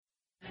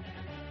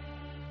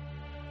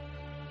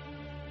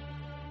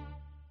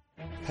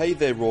Hey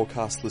there,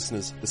 RoarCast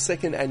listeners. The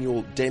second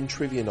annual Den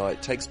Trivia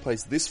Night takes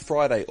place this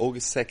Friday,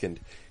 August 2nd,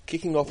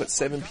 kicking off at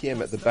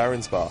 7pm at the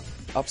Barons Bar,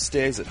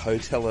 upstairs at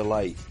Hotel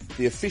LA,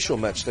 the official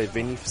matchday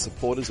venue for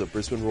supporters of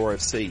Brisbane Roar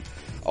FC.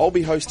 I'll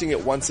be hosting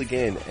it once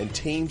again, and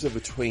teams of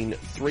between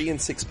 3 and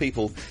 6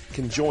 people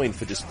can join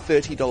for just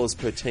 $30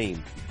 per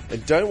team.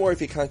 And don't worry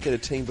if you can't get a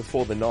team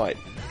before the night.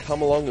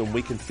 Come along and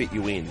we can fit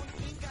you in.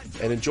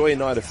 And enjoy a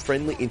night of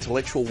friendly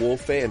intellectual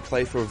warfare and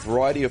play for a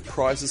variety of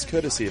prizes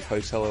courtesy of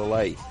Hotel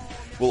LA.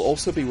 We'll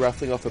also be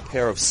raffling off a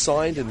pair of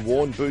signed and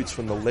worn boots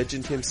from the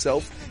legend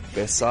himself,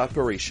 Besar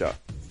Parisha.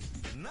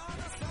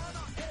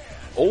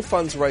 All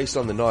funds raised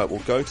on the night will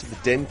go to the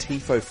Den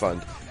Tifo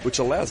Fund, which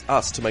allows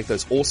us to make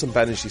those awesome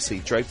banners you see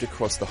draped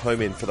across the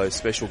home end for those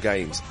special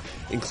games,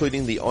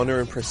 including the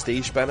Honour and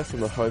Prestige banner from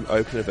the home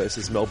opener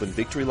versus Melbourne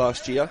victory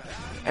last year,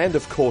 and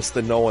of course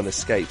the No One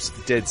Escapes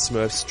Dead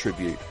Smurfs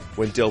tribute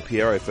when Del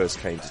Piero first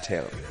came to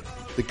town.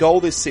 The goal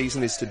this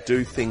season is to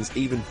do things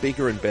even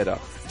bigger and better,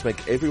 to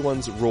make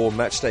everyone's Raw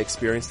matchday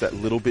experience that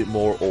little bit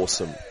more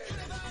awesome.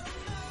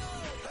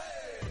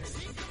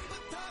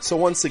 So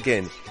once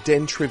again,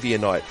 Den Trivia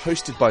Night,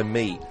 hosted by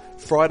me,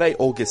 Friday,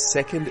 August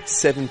 2nd,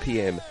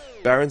 7pm,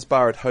 Barons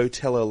Bar at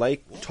Hotel LA,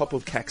 top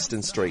of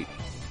Caxton Street.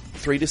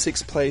 3 to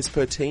 6 players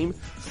per team,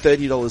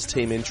 $30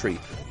 team entry.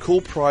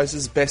 Cool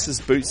prizes, Bess's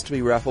boots to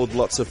be raffled,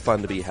 lots of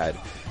fun to be had.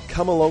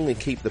 Come along and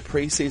keep the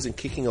pre-season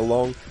kicking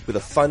along with a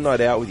fun night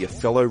out with your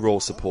fellow Raw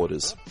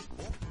supporters.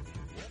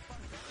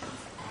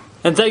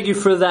 And thank you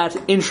for that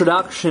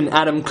introduction,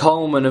 Adam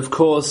Coleman. Of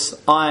course,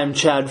 I am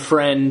Chad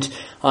Friend.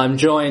 I'm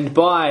joined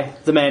by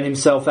the man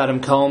himself,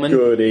 Adam Coleman.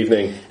 Good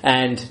evening.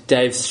 And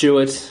Dave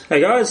Stewart. Hey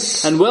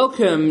guys. And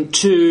welcome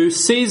to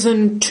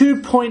season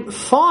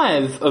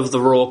 2.5 of the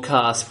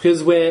RoarCast,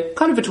 because we're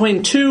kind of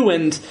between 2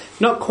 and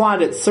not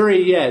quite at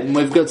 3 yet, and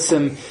we've got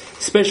some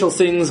special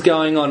things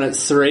going on at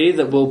 3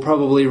 that we'll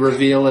probably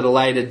reveal at a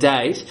later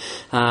date.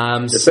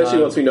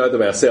 Especially once we know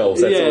them ourselves,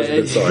 that's always a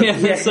good sign. Yeah,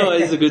 that's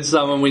always a good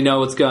sign when we know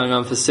what's going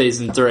on for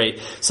season 3.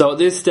 So at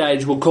this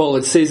stage, we'll call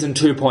it season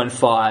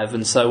 2.5,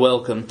 and so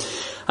welcome.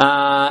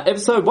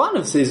 Episode 1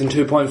 of season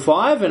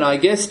 2.5, and I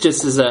guess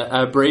just as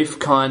a brief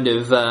kind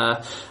of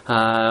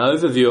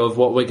overview of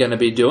what we're going to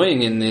be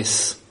doing in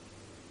this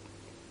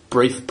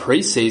brief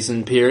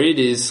pre-season period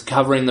is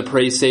covering the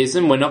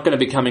pre-season. We're not going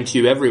to be coming to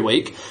you every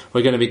week.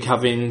 We're going to be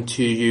coming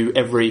to you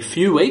every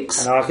few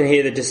weeks. And I can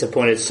hear the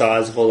disappointed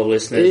sighs of all the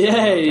listeners.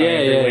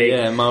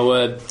 Yeah, my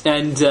word.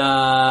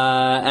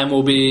 And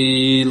we'll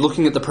be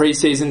looking at the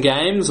pre-season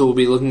games. We'll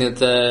be looking at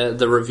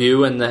the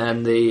review and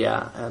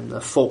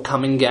the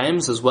forthcoming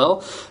games as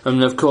well.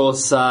 And of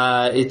course,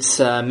 it's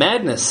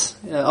madness,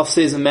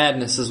 off-season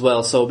madness as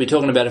well. So we'll be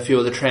talking about a few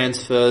of the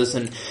transfers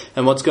and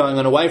what's going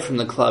on away from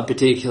the club,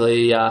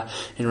 particularly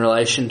in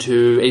relation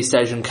to East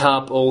Asian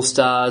Cup,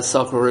 All-Stars,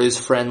 Socceroos,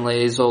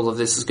 Friendlies. All of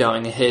this is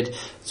going ahead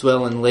as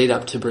well in lead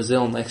up to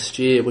Brazil next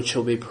year, which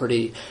will be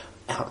pretty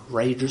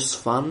outrageous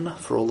fun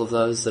for all of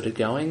those that are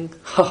going.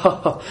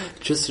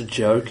 Just a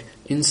joke.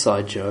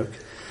 Inside joke.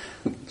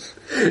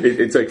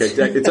 It's okay.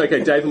 It's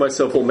okay. Dave and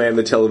myself will man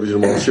the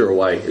television while you're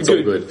away. It's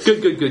all good.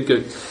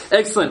 Good.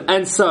 Excellent.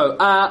 And so,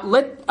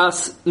 let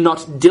us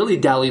not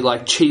dilly-dally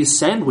like cheese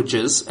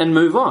sandwiches and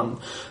move on.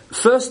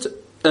 First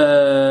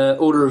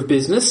order of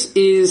business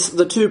is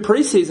the 2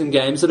 pre-season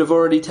games that have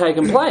already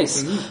taken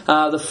place.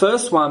 The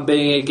first one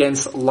being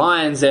against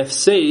Lions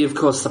FC, of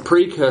course the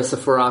precursor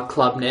for our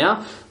club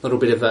now. A little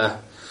bit of a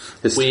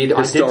weird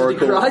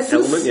identity crisis.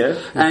 Element, yeah.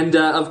 And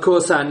of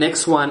course our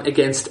next one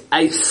against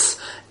Ace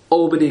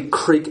Albany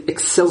Creek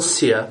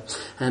Excelsior,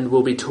 and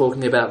we'll be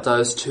talking about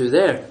those 2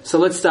 there. So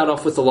let's start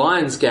off with the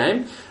Lions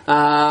game.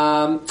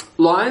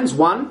 Lions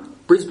 1,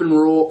 Brisbane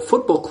Roar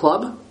Football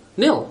Club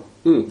 0.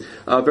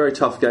 A very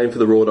tough game for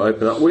the Raw to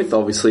open up with.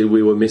 Obviously,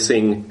 we were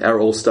missing our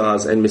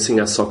All-Stars and missing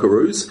our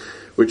Socceroos,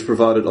 which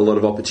provided a lot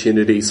of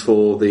opportunities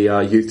for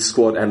the youth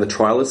squad and the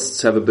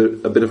trialists to have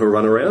a bit of a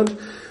run around.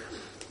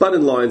 But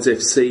in Lions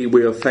FC,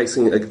 we are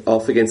facing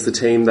off against the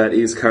team that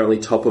is currently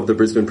top of the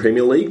Brisbane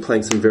Premier League,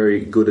 playing some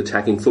very good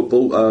attacking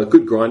football,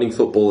 good grinding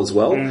football as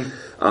well.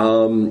 I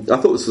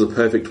thought this was a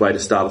perfect way to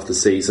start off the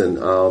season.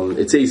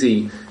 It's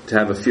easy to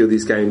have a few of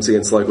these games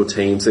against local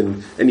teams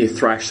and you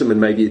thrash them and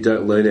maybe you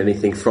don't learn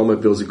anything from it,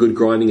 but it was a good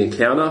grinding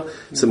encounter,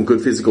 some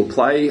good physical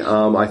play.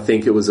 I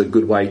think it was a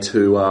good way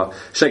to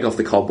shake off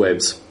the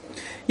cobwebs.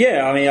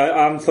 Yeah, I mean,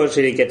 I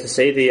unfortunately didn't get to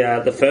see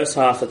the first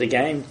half of the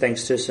game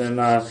thanks to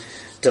some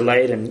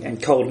delayed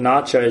and cold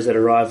nachos that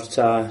arrived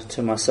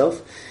to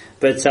myself.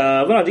 But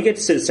when I did get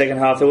to see the second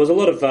half, there was a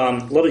lot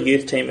of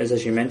youth teamers,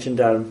 as you mentioned,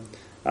 Adam,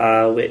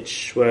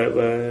 which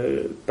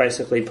were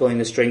basically pulling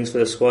the strings for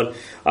the squad.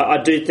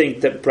 I do think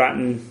that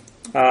Bratton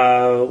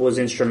was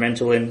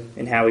instrumental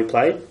in how he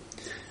played.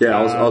 Yeah,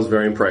 I was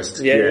very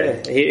impressed.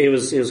 Yeah. He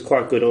was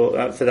quite good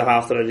for the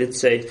half that I did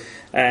see,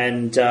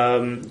 and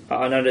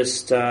I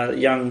noticed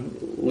young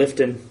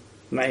Lifton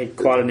made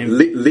quite an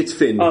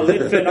Litfin. Oh,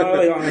 Litfin.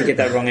 I'm going to get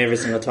that wrong every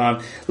single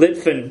time.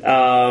 Litfin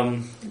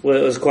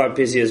was quite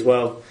busy as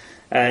well,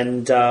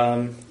 and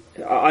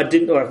I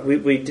didn't like.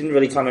 We didn't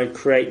really kind of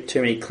create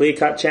too many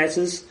clear-cut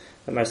chances.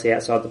 They're mostly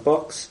outside the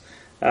box.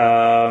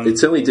 It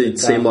certainly did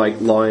seem like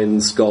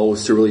Lions' goal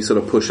was to really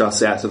sort of push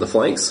us out to the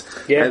flanks,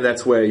 and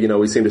that's where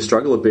we seem to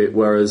struggle a bit.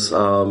 Whereas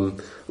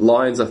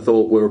Lions, I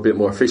thought, were a bit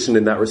more efficient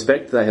in that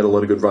respect. They had a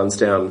lot of good runs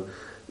down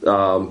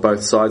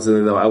both sides, and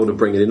then they were able to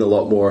bring it in a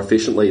lot more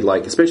efficiently.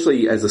 Like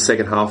especially as the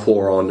second half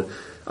wore on.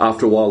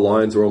 After a while,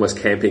 Lions were almost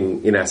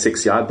camping in our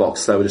 6-yard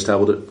box. They were just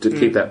able to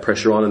keep that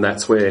pressure on, and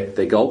that's where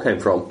their goal came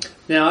from.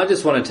 Now, I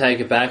just want to take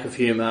it back a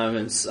few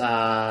moments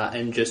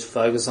and just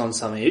focus on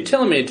something. You're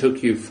telling me it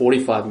took you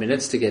 45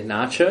 minutes to get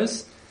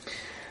nachos?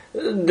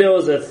 There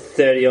was a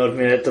 30-odd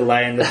minute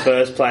delay in the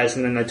first place,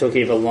 and then they took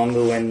even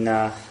longer when...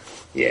 I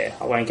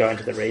won't go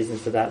into the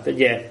reasons for that, but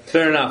yeah.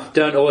 Fair enough.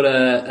 Don't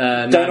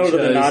order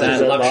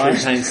nachos at Luxury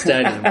Paint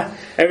Stadium.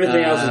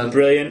 Everything else is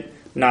brilliant.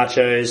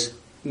 Nachos...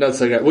 Not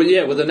so great. Well,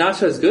 yeah, were the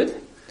nachos good?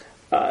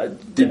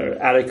 They were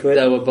adequate.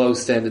 They were bog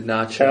standard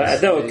nachos.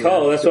 They were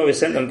cold. That's why we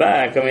sent them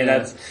back. I mean,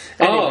 that's...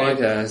 Anyway,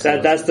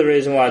 okay. That's the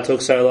reason why it took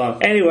so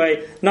long.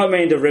 Anyway, not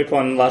meaning to rip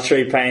on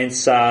Luxury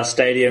Paint's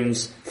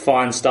stadium's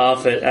fine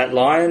staff at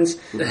Lions.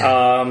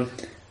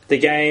 The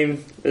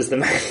game is the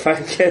main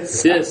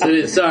focus. Yes, it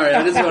is. Sorry,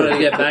 I just wanted to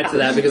get back to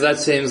that because that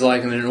seems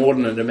like an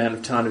inordinate amount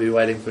of time to be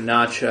waiting for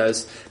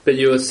nachos. But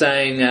you were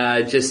saying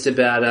just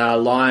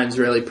about Lions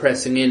really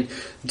pressing in.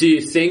 Do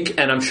you think,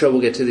 and I'm sure we'll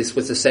get to this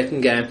with the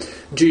second game,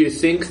 do you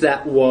think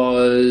that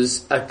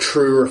was a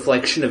true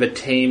reflection of a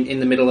team in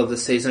the middle of the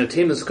season, a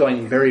team that's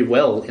going very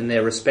well in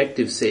their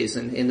respective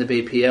season in the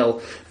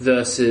BPL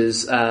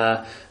versus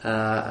an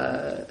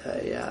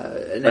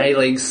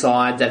A-League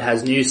side that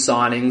has new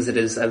signings, that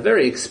is a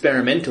very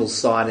experimental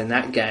side in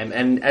that game,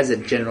 and as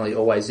it generally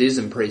always is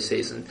in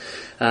pre-season.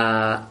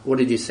 What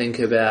did you think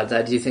about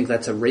that? Do you think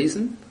that's a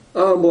reason?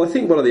 Well, I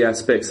think one of the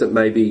aspects that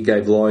maybe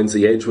gave Lions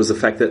the edge was the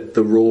fact that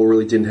the Roar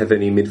really didn't have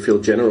any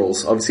midfield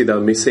generals. Obviously, they were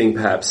missing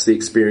perhaps the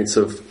experience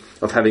of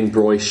having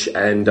Broish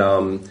and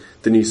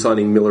the new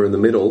signing Miller in the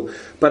middle.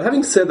 But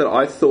having said that,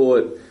 I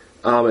thought,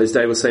 as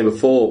Dave was saying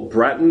before,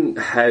 Bratton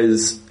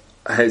has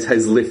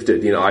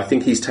lifted. I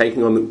think he's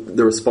taking on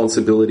the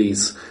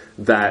responsibilities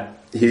that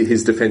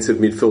his defensive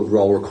midfield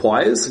role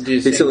requires.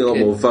 He's certainly a lot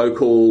more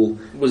vocal.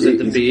 Was it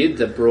the beard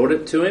that brought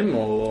it to him,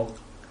 or...?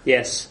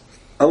 Yes.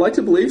 I like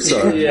to believe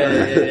so. Yeah.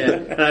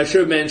 And I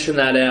should mention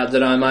that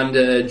I'm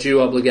under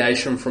due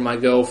obligation from my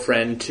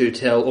girlfriend to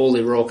tell all the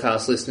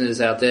RoarCast listeners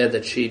out there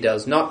that she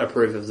does not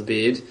approve of the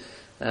beard.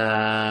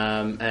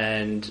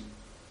 And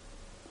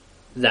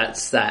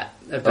that's that,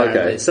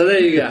 apparently. Okay. So there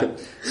you go.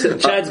 So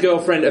Chad's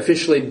girlfriend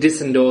officially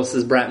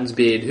disendorses Bratton's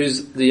beard,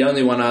 who's the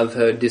only one I've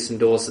heard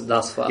disendorse it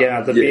thus far.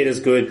 Yeah, the beard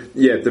is good.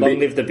 Yeah, Long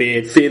live the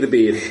beard. Fear the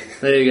beard.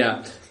 There you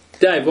go.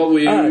 Dave, what were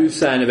you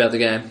saying about the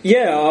game?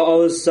 Yeah, I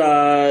was just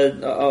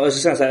going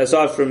to say,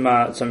 aside from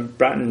some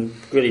Bratton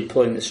really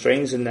pulling the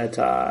strings in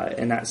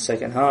that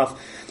second half,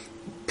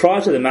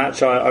 prior to the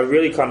match, I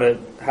really kind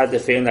of had the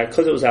feeling that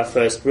because it was our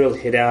first real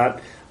hit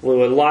out, we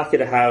were likely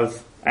to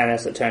have, and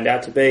as it turned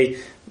out to be,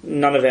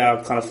 none of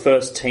our kind of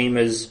first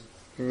teamers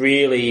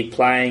really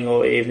playing,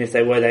 or even if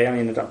they were, they only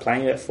ended up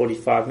playing about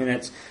 45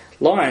 minutes.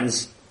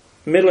 Lions,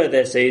 middle of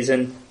their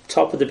season,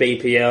 top of the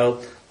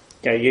BPL.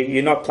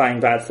 You're not playing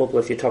bad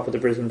football if you're top of the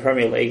Brisbane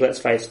Premier League. Let's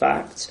face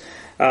facts.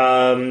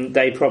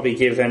 They probably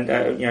give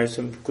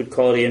some good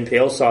quality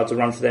NPL sides a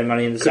run for their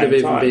money in the same time.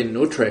 Could have even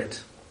beaten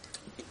Utrecht.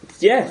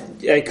 Yeah,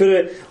 they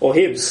could have, or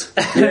Hibs.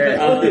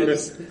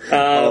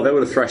 Yeah, they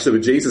would have thrashed the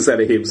bejesus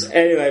out of Hibs.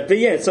 Anyway, but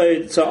yeah, so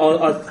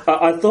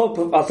I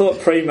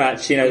thought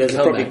pre-match, there's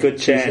probably a good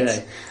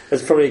chance.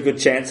 There's probably a good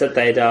chance that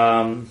they'd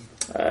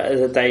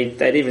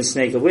even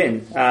sneak a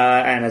win,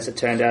 and as it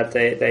turned out,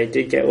 they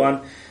did get one.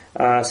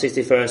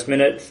 61st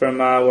minute from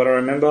what I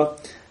remember,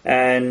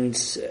 and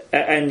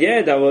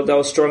yeah, they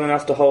were strong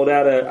enough to hold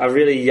out a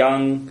really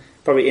young,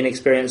 probably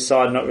inexperienced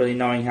side, not really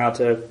knowing how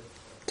to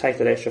take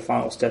that extra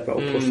final step or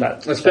push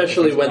that.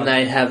 Especially when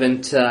they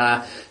haven't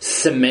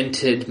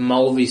cemented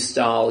Mulvey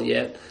style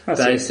yet.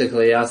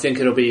 Basically, I think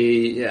it'll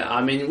be. Yeah,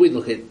 I mean,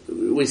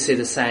 we see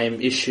the same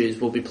issues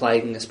will be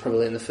plaguing us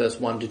probably in the first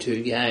 1 to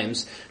 2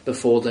 games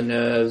before the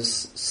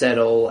nerves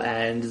settle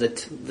and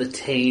the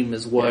team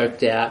is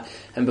worked out,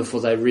 and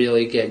before they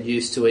really get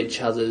used to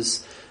each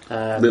other's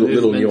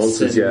little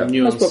nuances. Yeah,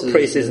 that's what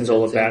pre-season's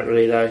all about,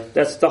 really. Though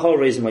that's the whole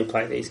reason we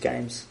play these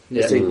games,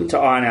 to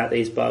iron out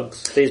these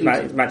bugs. These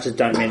matches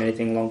don't mean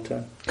anything long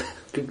term.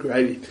 Good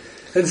gravy.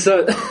 And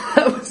so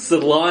that was the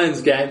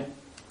Lions game.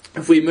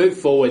 If we move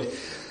forward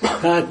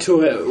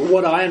to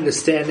what I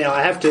understand now,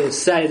 I have to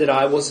say that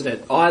I wasn't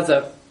at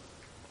either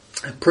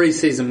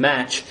pre-season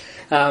match,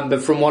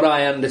 but from what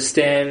I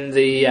understand,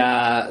 the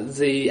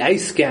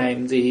Ace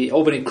game, the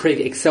Albany Creek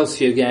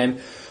Excelsior game,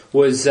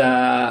 was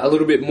a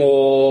little bit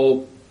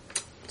more.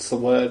 What's the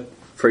word?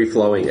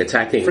 Free-flowing,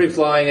 attacking.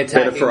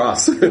 Better for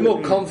us. A bit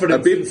more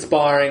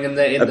confidence-inspiring in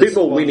a bit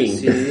more winning.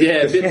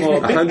 Yeah, a bit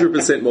more.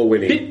 100% more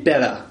winning. A bit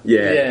better.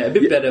 Yeah, a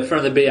bit better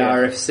from the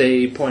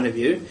BRFC point of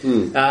view.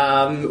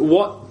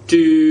 What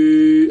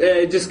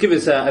Just give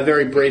us a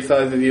very brief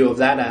overview of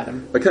that,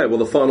 Adam. Okay, well,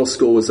 the final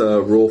score was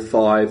Roar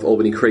 5,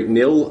 Albany Creek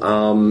 0.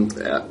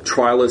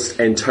 Trialist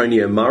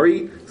Antonio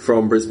Murray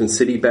from Brisbane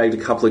City bagged a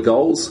couple of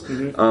goals.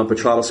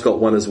 Petratos got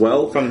one as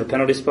well. From the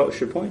penalty spot,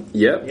 should point.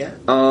 Yep. Yeah.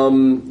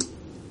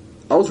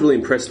 I was really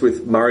impressed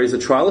with Murray as a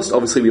trialist.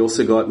 Obviously, we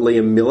also got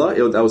Liam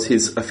Miller. That was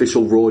his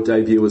official Raw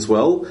debut as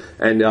well,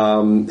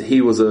 and he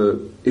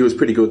was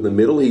pretty good in the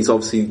middle. He's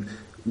obviously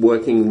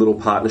working little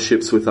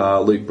partnerships with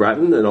Luke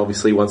Bratton, and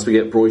obviously once we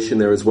get Broish in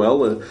there as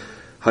well,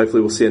 hopefully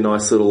we'll see a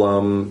nice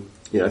little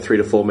 3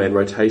 to 4 man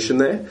rotation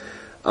there.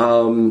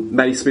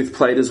 Matty Smith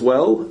played as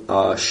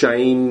well.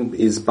 Shane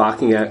is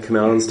barking out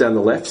commands down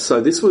the left,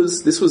 so this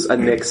was a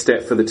next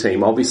step for the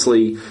team.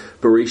 Obviously,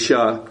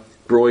 Berisha,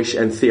 Broish,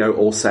 and Theo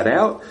all sat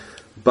out.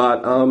 But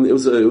it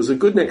was a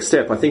good next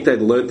step. I think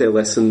they'd learnt their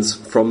lessons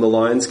from the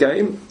Lions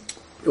game.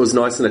 It was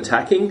nice and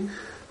attacking.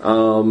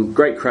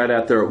 Great crowd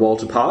out there at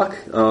Walter Park.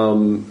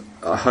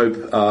 I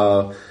hope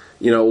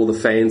all the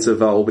fans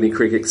of Albany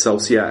Creek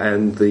Excelsior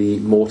and the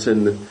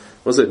Morton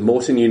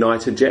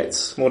United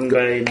Jets? Morton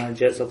Bay United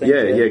Jets, I think.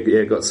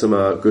 Yeah, got some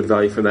good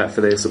value from that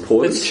for their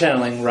supporters. It's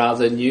channeling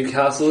rather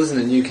Newcastle, isn't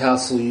it?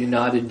 Newcastle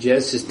United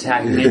Jets, just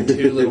tagging in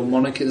 2 little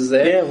monikers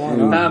there. Yeah, why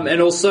not?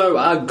 And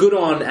also, good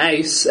on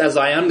Ace, as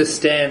I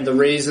understand the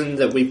reason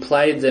that we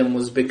played them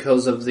was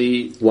because of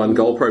the one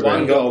goal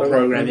program.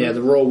 Yeah,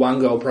 the Raw 1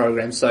 goal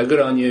program. So good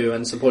on you,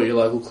 and support your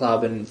local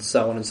club and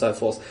so on and so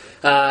forth.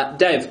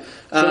 Dave,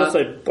 I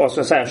should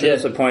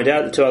also point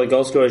out the 2 other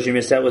goal scorers you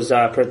missed out was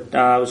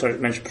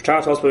mentioned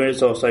Petratos, but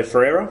it's also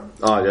Ferreira.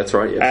 Oh, that's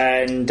right,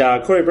 yes. And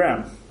Corey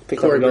Brown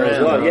picked up a goal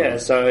as well. Yeah,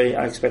 so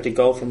I expected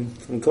goal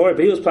from Corey,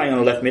 but he was playing on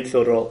a left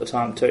midfielder all the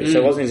time too,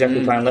 so he wasn't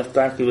exactly playing left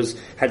back. He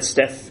had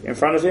Steph in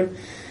front of him.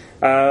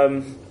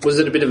 Was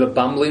it a bit of a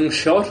bumbling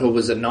shot, or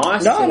was it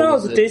nice? No, it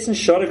was a decent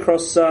shot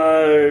across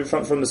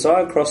from the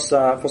side, across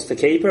the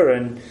keeper,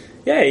 and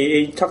yeah,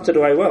 he tucked it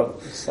away well.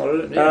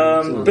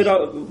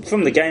 But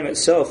from the game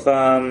itself,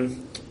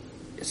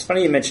 it's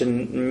funny you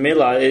mentioned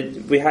Miller.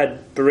 We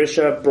had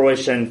Berisha,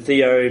 Broish, and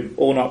Theo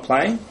all not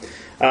playing.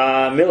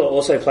 Miller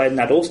also played in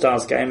that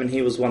All-Stars game, and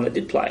he was one that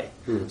did play.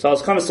 So I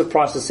was kind of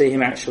surprised to see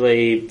him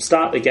actually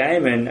start the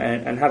game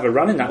and have a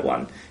run in that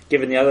one,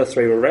 given the other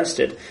 3 were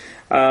rested.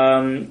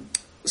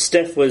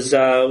 Steph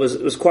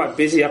was quite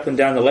busy up and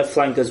down the left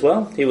flank as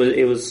well. He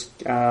was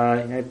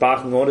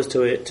barking orders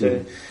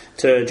to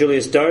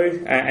Julius Doe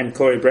and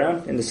Corey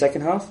Brown in the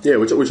second half. Yeah,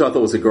 which I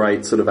thought was a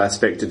great sort of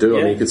aspect to do. Yeah.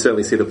 I mean, you could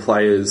certainly see the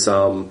players,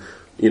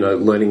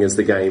 learning as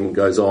the game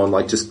goes on,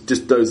 like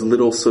just those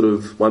little sort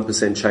of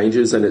 1%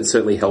 changes, and it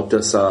certainly helped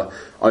us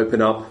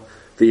open up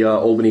the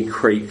Albany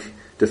Creek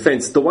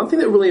defence. The one thing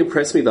that really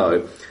impressed me,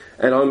 though,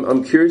 and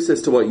I'm curious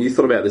as to what you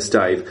thought about this,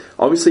 Dave,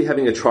 obviously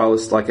having a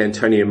trialist like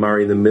Antonio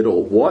Murray in the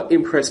middle, what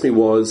impressed me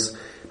was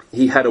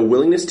he had a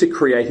willingness to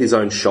create his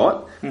own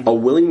shot, a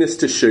willingness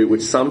to shoot,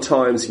 which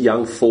sometimes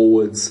young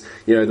forwards,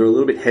 they're a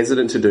little bit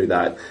hesitant to do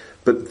that,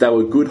 but they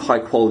were good,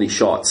 high-quality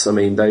shots. I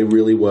mean, they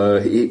really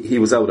were. He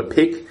was able to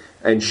pick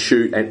and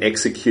shoot and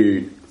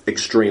execute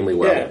extremely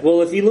well. Yeah,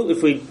 well, for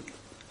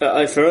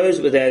those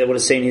that were there that would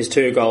have seen his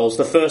 2 goals,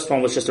 the first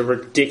one was just a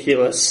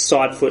ridiculous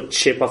side-foot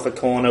chip off a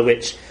corner,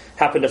 which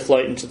happened to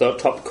float into the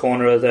top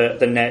corner of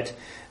the net.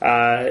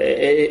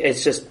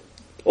 It's just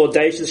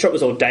audacious. The shot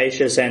was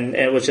audacious, and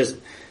it was just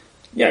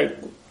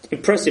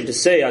impressive to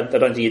see. I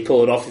don't think he'd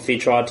pull it off if he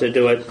tried to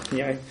do it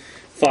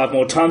 5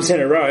 more times in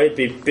a row. It'd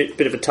be a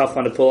bit of a tough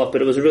one to pull off,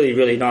 but it was a really,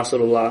 really nice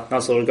little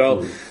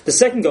goal. The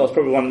second goal is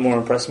probably one that more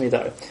impressed me,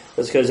 though,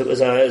 was because it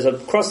was a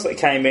cross that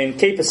came in,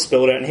 keeper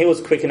spilled it, and he was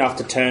quick enough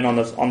to turn on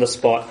the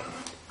spot.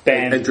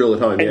 Bam, and drill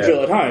it home.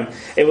 Drill it home.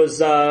 It was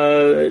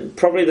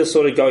probably the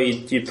sort of goal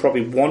you'd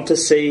probably want to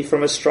see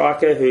from a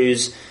striker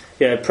who's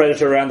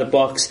predator around the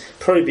box.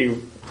 Probably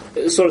be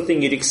the sort of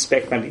thing you'd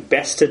expect maybe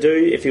Best to do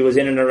if he was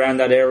in and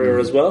around that area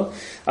as well.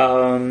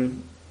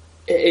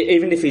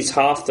 Even if he's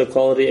half the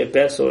quality at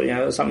Best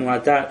or something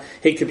like that,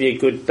 he could be a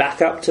good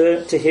backup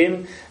to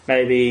him.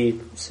 Maybe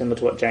similar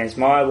to what James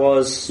Meyer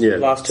was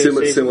last 2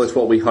 seasons. Similar to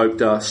what we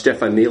hoped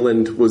Stefan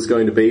Neeland was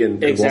going to be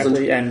and wasn't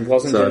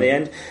in the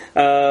end.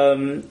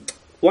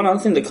 One other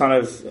thing that kind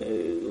of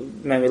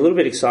made me a little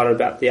bit excited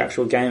about the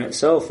actual game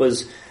itself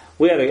was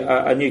we had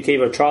a new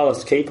keeper, a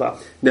trialist keeper.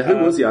 Now, who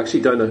was he? I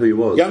actually don't know who he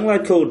was. Young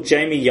lad called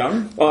Jamie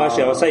Young.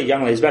 I'll say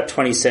young lad. He's about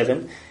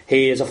 27.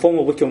 He is a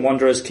former Wickham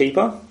Wanderers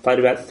keeper. Played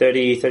about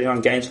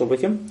 39 games for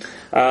Wickham.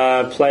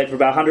 Played for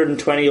about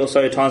 120 or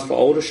so times for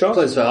Aldershot.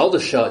 Plays for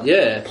Aldershot,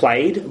 yeah.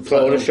 Played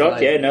for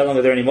Aldershot, yeah. No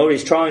longer there anymore. But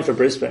he's trying for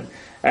Brisbane.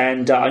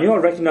 And I knew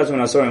I'd recognise him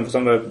when I saw him because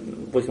I'm a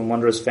Wickham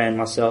Wanderers fan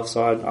myself,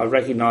 so I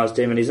recognised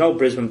him. And he's an old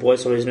Brisbane boy,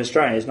 so he's an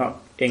Australian. He's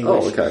not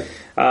English. Oh, okay.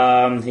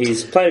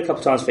 He's played a couple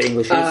of times for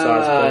English youth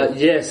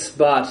sides. Yes,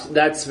 but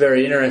that's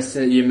very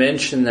interesting that you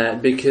mention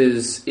that,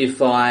 because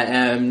if I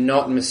am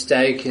not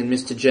mistaken,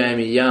 Mr.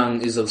 Jamie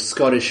Young is of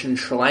Scottish and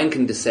Sri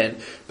Lankan descent,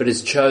 but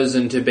has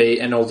chosen to be,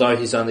 and although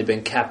he's only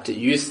been capped at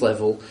youth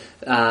level,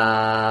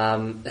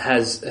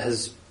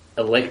 has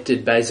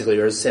elected, basically,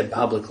 or has said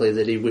publicly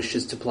that he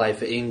wishes to play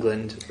for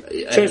England.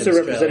 Chose to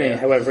represent him,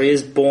 however, he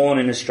is born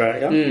in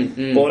Australia,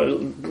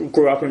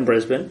 grew up in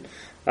Brisbane,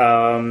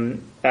 so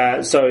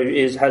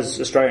has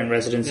Australian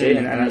residency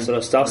and that sort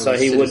of stuff. So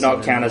he would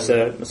not count as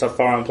a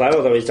foreign player,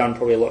 although he's done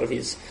probably a lot of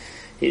his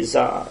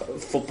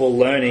football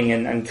learning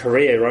and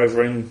career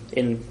over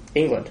in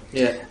England.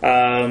 Yeah.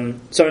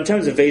 So in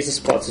terms of visa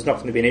spots, it's not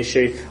going to be an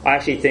issue. I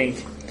actually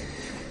think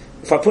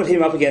if I put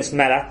him up against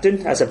Matt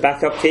Acton as a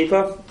backup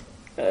keeper,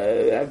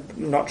 I'm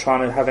not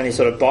trying to have any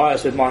sort of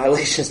bias with my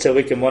allegiance to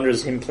Wycombe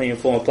Wanderers, him playing a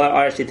former player.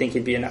 I actually think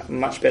he'd be a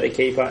much better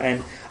keeper,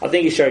 and I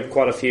think he showed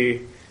quite a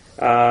few,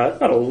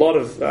 not a lot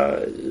of,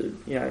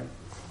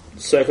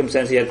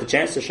 circumstances he had the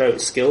chance to show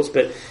his skills,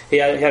 but he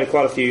had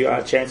quite a few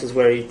chances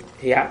where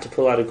he had to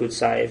pull out a good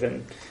save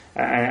and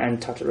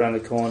touch it around the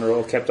corner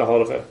or kept a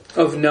hold of it.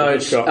 Of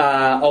note,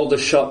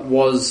 Aldershot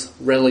was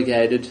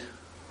relegated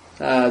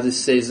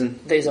this season.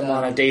 These are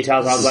minor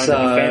details. I've learned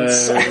in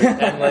defence.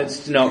 And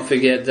let's not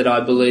forget that I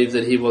believe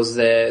that he was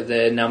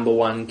their number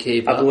one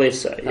keeper. I believe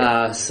so.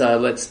 Yeah. So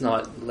let's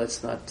not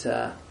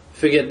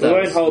forget that. We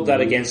won't hold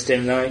that against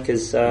him though,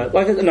 because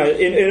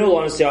in all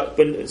honesty,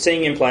 when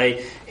seeing him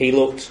play, he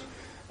looked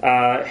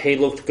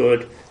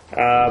good.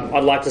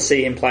 I'd like to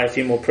see him play a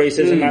few more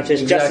pre-season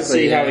matches just to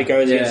see how he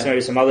goes against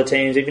maybe some other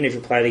teams, even if he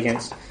played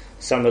against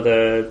some of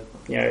the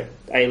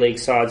A-League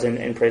sides in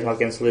pre-season, like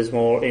against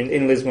Lismore,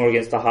 in Lismore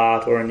against the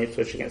Heart, or in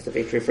Ipswich against the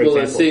Victory, for example.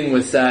 Well, the thing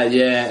with that,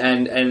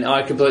 and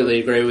I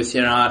completely agree with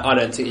you, and I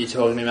don't think you're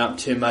talking him up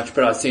too much,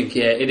 but I think,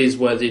 it is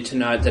worthy to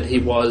note that he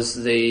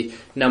was the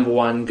number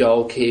one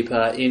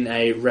goalkeeper in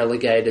a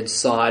relegated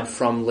side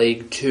from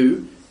League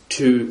 2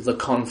 to the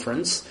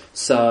conference,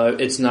 so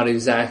it's not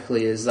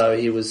exactly as though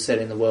he was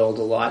setting the world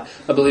alight.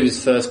 I believe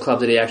his first club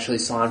that he actually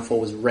signed for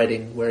was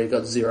Reading, where he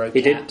got 0 caps.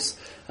 He did.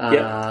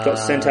 Got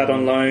sent out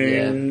on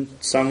loan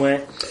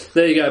somewhere.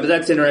 There you go, but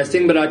that's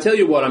interesting. But I tell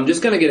you what, I'm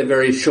just going to get a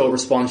very short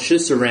response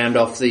just to round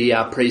off the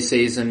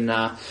pre-season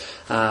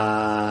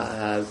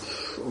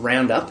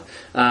roundup,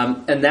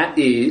 and that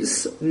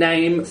is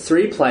name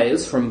 3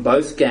 players from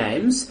both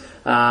games.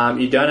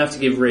 You don't have to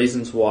give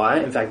reasons why.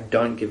 In fact,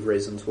 don't give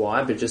reasons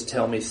why, but just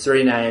tell me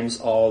 3 names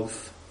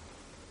of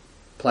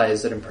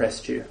players that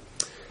impressed you.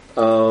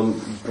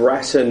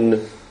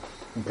 Bratton,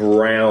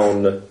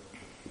 Brown,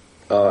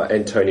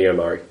 Antonio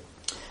Murray.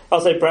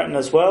 I'll say Bratton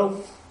as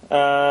well.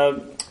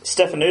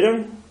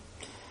 Stefanuto,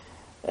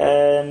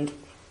 and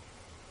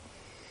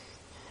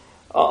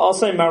I'll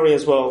say Murray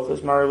as well,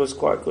 because Murray was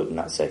quite good in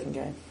that second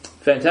game.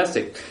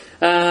 Fantastic.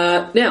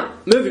 Now,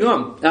 moving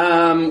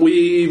on.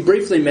 We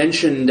briefly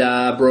mentioned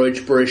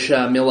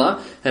Berisha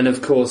Miller, and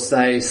of course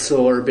they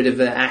saw a bit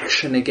of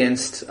action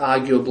against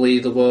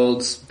arguably the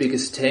world's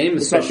biggest team.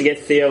 Let's not forget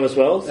Theo as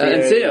well.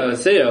 Theo,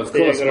 of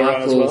course.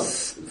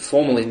 Michael's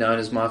formerly known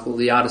as Michael,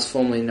 the artist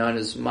formerly known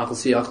as Michael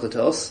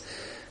Theoklitos.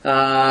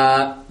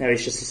 Now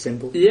he's just a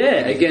symbol.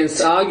 Yeah,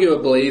 against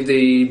arguably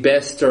the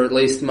best, or at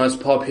least the most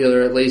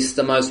popular, at least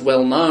the most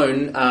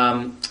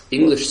well-known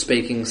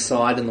English-speaking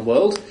side in the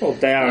world. Well,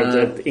 they are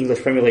the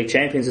English Premier League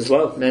champions as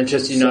well.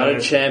 Manchester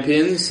United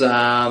champions.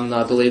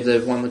 I believe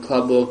they've won the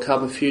Club World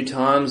Cup a few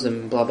times,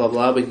 and blah, blah,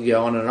 blah. We could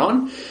go on and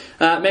on.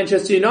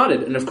 Manchester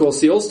United, and of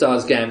course the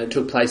All-Stars game that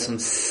took place on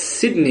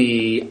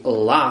Sydney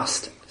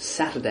last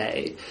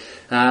Saturday.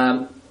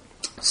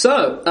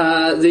 So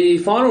the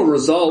final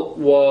result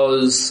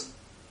was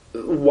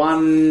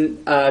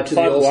 1 to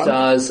the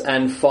All-Stars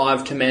and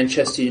 5 to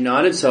Manchester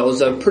United, so it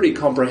was a pretty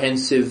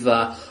comprehensive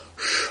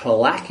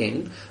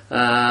shellacking.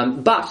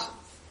 But,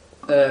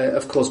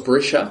 of course,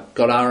 Berisha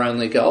got our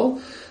only goal,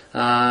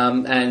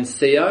 and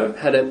Theo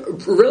had a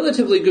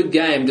relatively good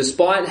game,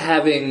 despite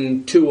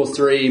having 2 or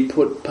 3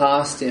 put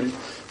past him.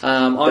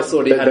 I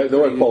thought he had a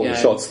weren't quality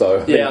shots,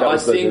 though. Yeah, I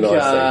think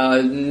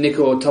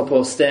Nico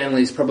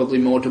Topor-Stanley's probably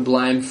more to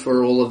blame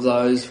for all of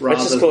those.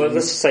 Let's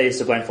just say he's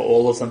to blame for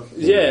all of them.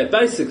 Yeah,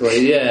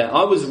 basically, yeah.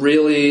 I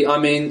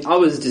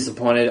was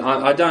disappointed.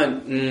 I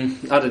don't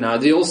know.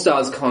 The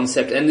All-Stars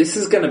concept, and this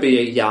is going to be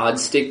a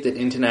yardstick that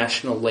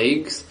international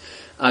leagues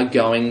are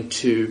going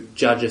to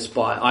judge us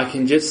by. I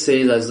can just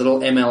see those little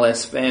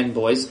MLS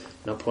fanboys,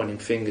 not pointing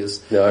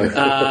fingers,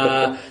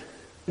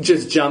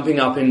 just jumping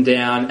up and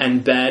down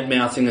and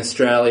bad-mouthing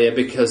Australia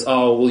because,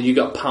 you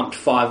got pumped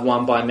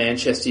 5-1 by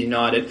Manchester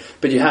United,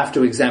 but you have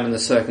to examine the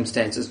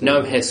circumstances.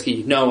 No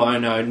Heskey, no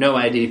Ono, no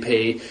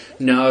ADP,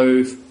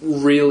 no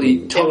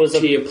really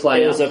top-tier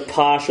player. It was a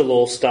partial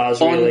All-Stars,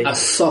 really. On a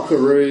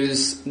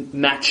Socceroos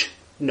match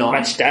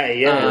day,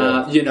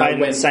 yeah. When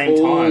the same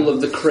all time.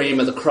 of the cream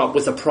of the crop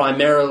with a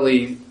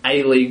primarily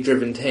A-League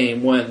driven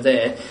team weren't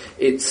there.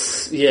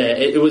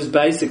 It was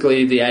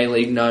basically the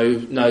A-League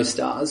no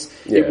stars.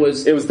 Yeah. It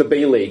was the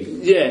B League.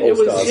 Yeah, it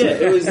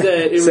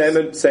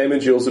was. Sam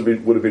and Jules would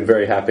have been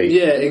very happy.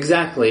 Yeah,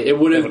 exactly. It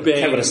would have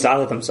been. They would have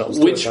started themselves.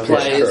 Which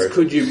players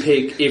could you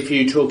pick if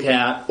you took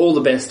out all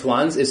the best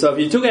ones? So if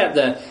you took out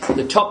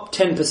the top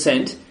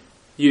 10%,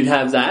 you'd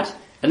have that.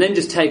 and then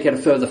just take out a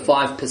further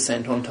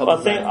 5% on top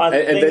of that.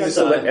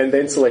 And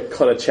then select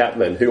Connor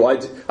Chapman, who I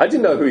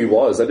didn't know who he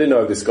was. I didn't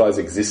know this guy's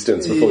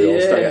existence before the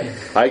All-Star game.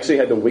 I actually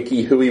had to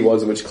wiki who he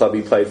was and which club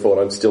he played for,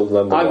 and I'm still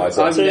none the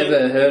wiser. I've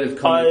never heard of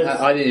Connor.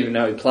 I didn't even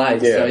know he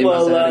played, so he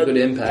must have had a good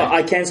impact.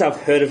 I can say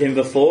I've heard of him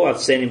before. I've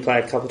seen him play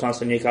a couple of times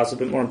for Newcastle,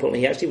 but more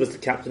importantly, he actually was the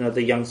captain of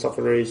the young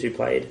Socceroos who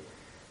played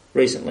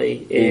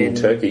recently in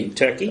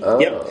Turkey. Oh.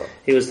 Yep,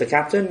 he was the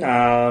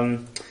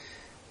captain.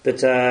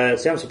 But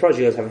I'm surprised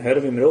you guys haven't heard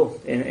of him at all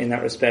in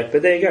that respect.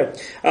 But there you go.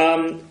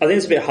 I think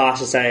it's a bit harsh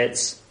to say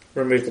it's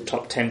removed the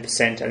top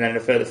 10% and then a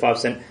further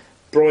 5%.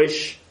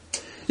 Broish.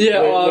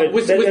 Yeah,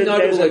 with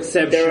notable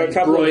exceptions. There are a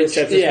couple of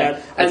exceptions.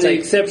 Yeah, and the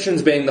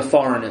exceptions being the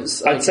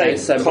foreigners. I'd say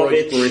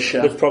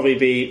Kovic would probably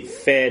be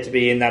fair to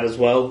be in that as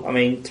well. I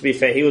mean, to be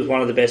fair, he was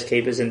one of the best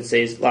keepers in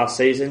the last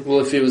season.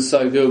 Well, if he was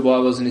so good, why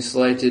wasn't he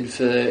selected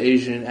for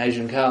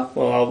Asian Cup?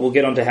 Well, we'll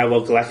get on to how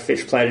well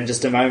Galakfish played in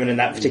just a moment in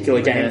that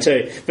particular game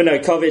too. But no,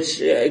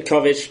 Kovic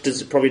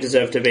probably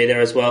deserved to be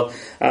there as well.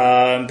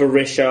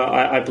 Berisha,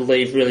 I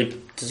believe, really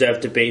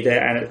deserved to be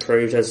there, and it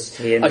proved as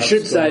he ended up. I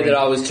should say that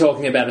I was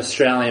talking about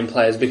Australian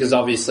players because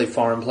obviously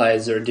foreign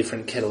players are a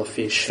different kettle of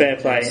fish. Fair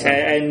play,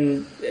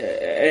 and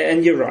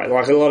you're right.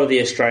 Like a lot of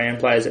the Australian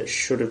players that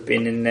should have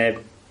been in there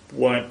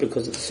weren't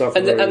because of the soccer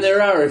rules. And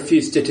there are a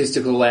few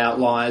statistical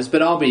outliers,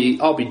 but I'll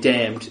be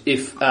damned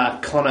if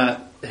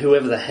Connor,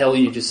 whoever the hell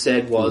you just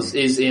said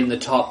is in the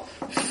top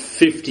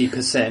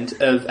 50%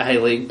 of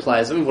A-League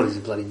players. I mean, what is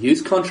he, bloody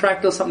youth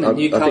contract or something?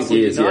 Newcastle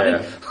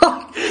United? Yeah.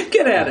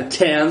 Get out of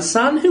town,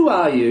 son. Who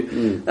are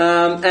you?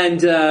 And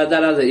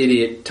that other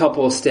idiot,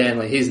 Topor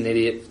Stanley, he's an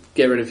idiot.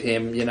 Get rid of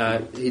him. You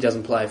know, he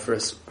doesn't play for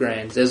us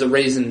grand. There's a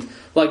reason.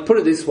 Like, put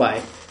it this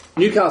way.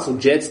 Newcastle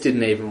Jets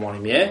didn't even want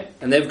him, yeah?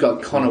 And they've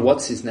got Connor,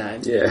 what's his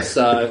name? Yeah.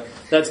 So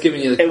that's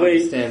giving you the kind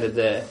of standard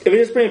there. If we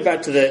just bring it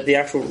back to the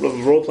actual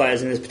raw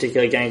players in this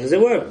particular game, because there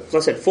were, like I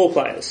said, 4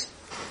 players.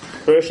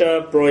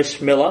 Berisha,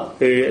 Broish, Miller,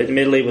 who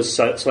admittedly was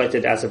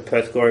selected as a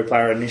Perth Glory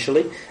player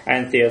initially,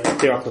 and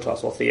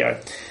Theocritos, or Theo.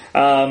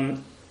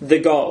 The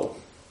goal,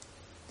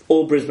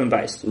 all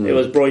Brisbane-based. It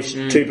was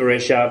Broish to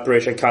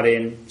Berisha cut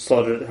in,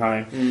 slotted at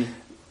home.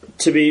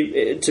 To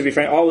be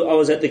frank, I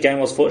was at the game.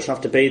 I was fortunate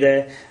enough to be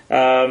there,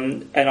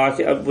 and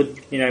I would,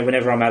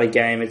 whenever I'm at a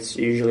game, it's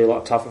usually a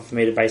lot tougher for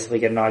me to basically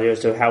get an idea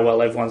as to how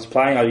well everyone's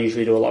playing. I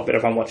usually do a lot better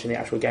if I'm watching the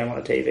actual game on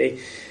a TV.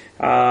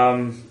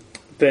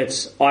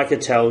 But I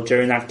could tell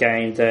during that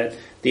game that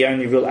the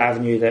only real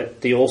avenue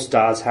that the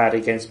All-Stars had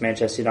against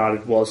Manchester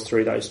United was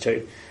through those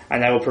two,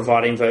 and they were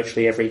providing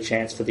virtually every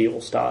chance for the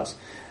All-Stars.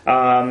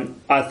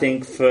 I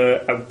think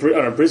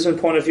on a Brisbane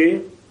point of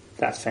view,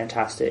 that's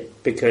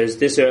fantastic, because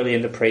this early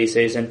in the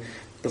pre-season,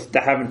 they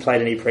haven't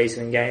played any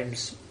pre-season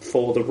games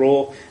for the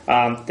Raw.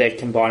 They're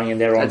combining in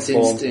their own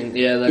form.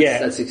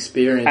 That's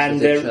experience and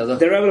with each other.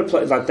 They're able to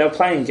play, like they're not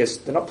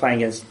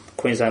playing against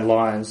Queensland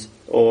Lions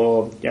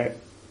or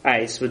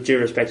Ace, with due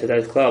respect to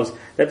those clubs.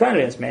 They're playing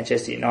against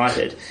Manchester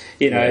United.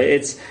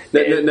 It's...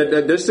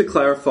 No, just to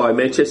clarify,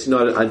 Manchester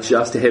United are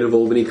just ahead of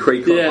Albany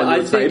Creek on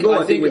the table.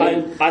 I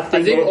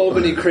think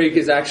Albany Creek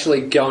is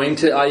actually going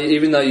to,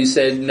 even though you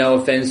said no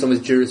offence and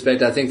with due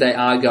respect, I think they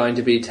are going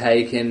to be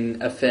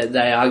taking offence.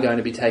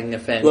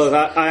 Look,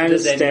 I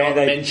understand they're not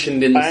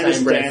mentioned in the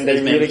same breath as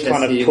they're really Manchester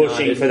kind of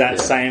pushing United. For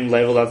that same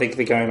level. I think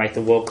they're going to make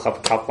the World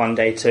Club Cup one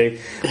day too.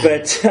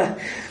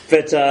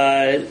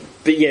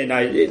 But yeah,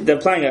 no, they're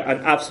playing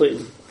an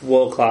absolute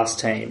world-class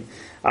team.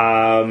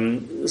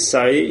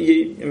 So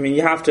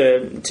you have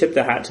to tip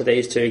the hat to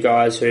these two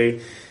guys who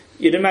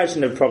you'd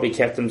imagine have probably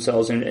kept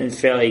themselves in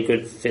fairly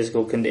good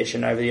physical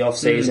condition over the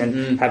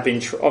off-season, have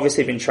been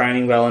obviously been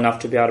training well enough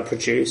to be able to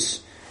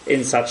produce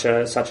in such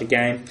a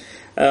game.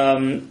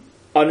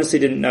 Honestly,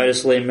 didn't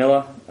notice Liam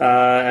Miller,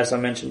 as I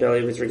mentioned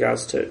earlier, with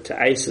regards to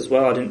Ace as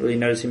well. I didn't really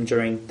notice him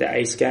during the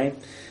Ace game.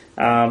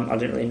 I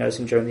didn't really notice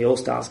him during the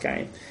All-Stars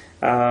game.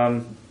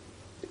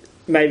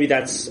 Maybe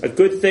that's a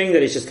good thing,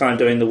 that he's just kind of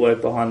doing the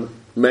work behind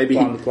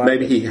the play.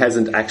 Maybe he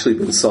hasn't actually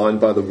been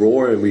signed by the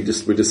Raw, and we're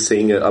just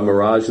seeing a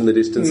mirage in the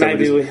distance. And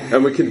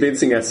we're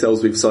convincing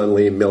ourselves we've signed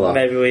Liam Miller.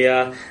 Maybe we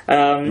are.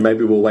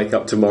 Maybe we'll wake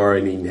up tomorrow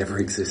and he never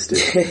existed.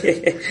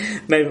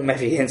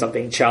 maybe he ends up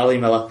being Charlie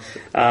Miller,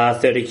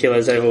 30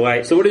 kilos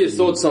overweight. So what are your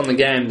thoughts on the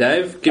game,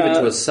 Dave? Give it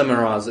to us,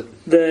 summarise it.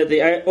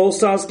 The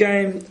All-Stars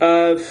game,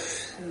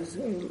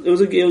 it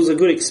was a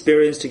good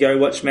experience to go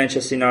watch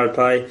Manchester United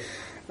play.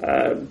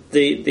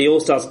 The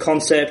All-Stars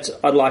concept,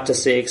 I'd like to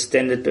see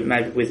extended, but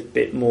maybe with a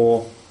bit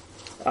more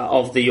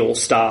of the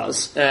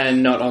All-Stars.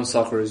 And not on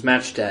Socceroos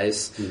match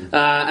days.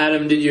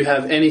 Adam, did you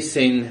have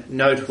anything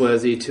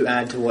noteworthy to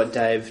add to what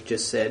Dave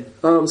just said?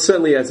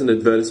 Certainly as an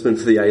advertisement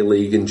for the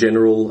A-League in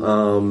general,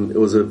 it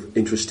was an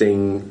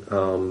interesting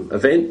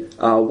event.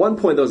 One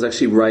point that was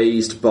actually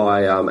raised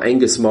by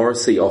Angus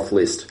Morrissey off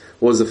list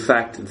was the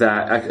fact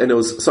that, and it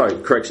was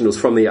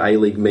from the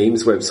A-League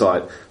memes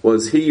website,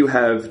 was here you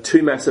have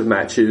 2 massive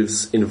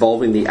matches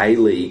involving the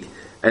A-League,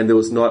 and there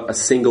was not a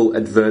single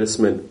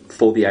advertisement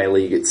for the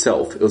A-League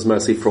itself. It was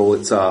mostly for all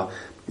its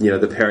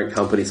the parent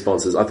company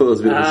sponsors. I thought it was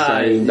a bit of a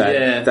shame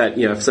that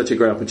for such a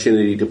great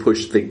opportunity to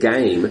push the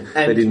game,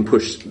 they didn't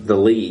push the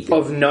league.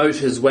 Of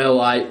note as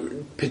well, I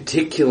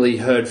particularly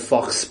heard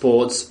Fox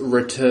Sports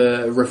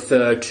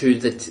refer to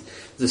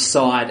the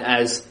side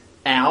as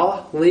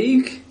our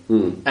league,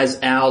 as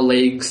our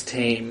league's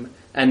team,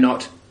 and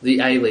not the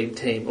A-League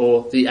team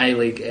or the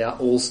A-League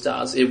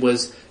All-Stars. It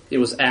was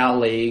our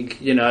league,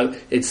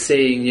 it's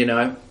seeing,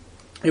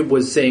 it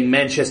was seeing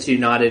Manchester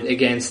United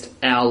against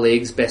our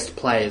league's best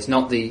players,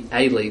 not the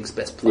A-League's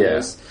best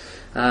players.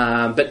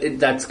 But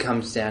that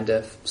comes down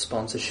to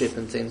sponsorship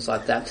and things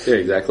like that. Yeah,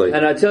 exactly.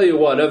 And I tell you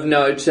what, of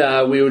note,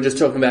 we were just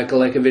talking about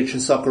Galekovic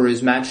and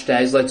Socceroos match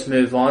days. Let's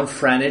move on.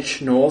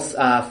 Franich North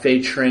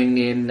featuring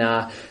in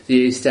the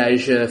East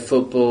Asia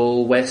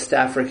Football West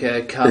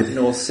Africa Cup,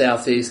 North,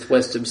 South, East,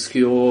 West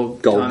Obscure,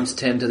 times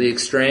 10 to the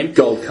extreme.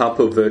 Gold Cup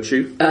of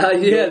Virtue.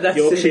 That's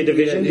Yorkshire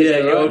Division. Yeah,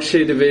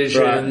 Yorkshire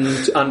Division,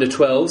 under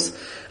 12s.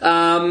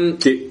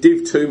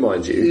 Div 2,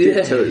 mind you.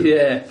 Div 2.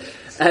 Yeah.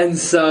 And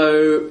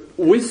so,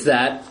 with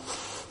that,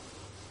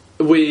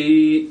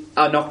 we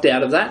are knocked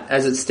out of that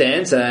as it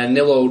stands. A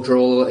 0-0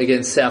 draw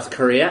against South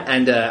Korea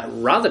and a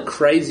rather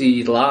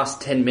crazy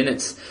last 10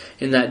 minutes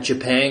in that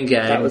Japan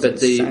game. But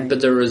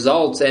the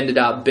results ended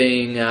up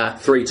being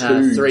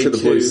 3-2 to the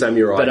Blue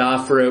Samurai. But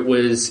after it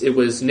was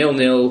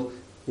 0-0,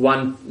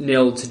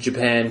 1-0 to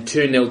Japan,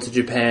 2-0 to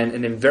Japan,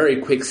 and in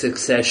very quick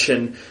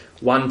succession,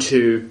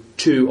 1-2,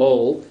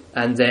 2-2,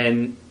 and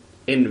then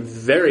in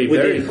very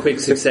quick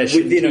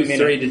succession,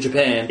 2-3 to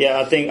Japan. Yeah,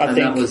 I think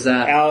that was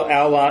that.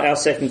 Our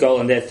second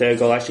goal and their third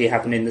goal actually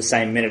happened in the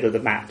same minute of the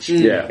match.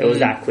 Yeah, it was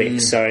that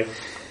quick. So,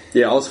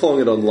 yeah, I was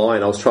following it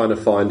online. I was trying to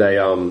find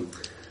a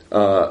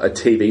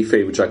TV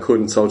feed, which I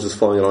couldn't, so I was just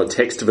following it on a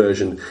text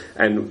version.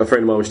 And a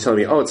friend of mine was telling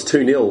me, it's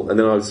 2-0, and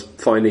then I was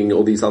finding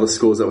all these other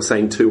scores that were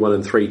saying 2-1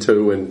 and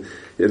 3-2, and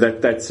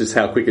that's just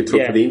how quick it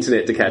took for the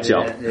internet to catch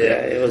up. Yeah,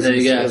 it was. There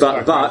you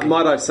go. But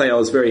might I say, I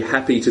was very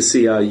happy to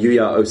see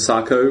Yuya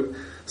Osako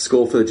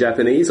score for the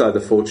Japanese. I had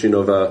the fortune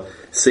of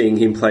seeing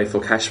him play for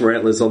Kashmir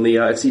Antlers on the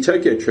FC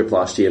Tokyo trip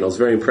last year, and I was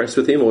very impressed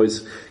with him.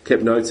 Always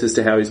kept notes as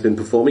to how he's been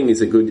performing.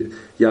 He's a good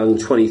young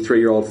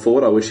 23-year-old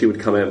forward. I wish he would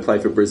come out and play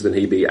for Brisbane.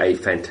 He'd be a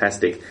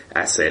fantastic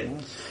asset.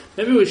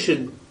 Maybe we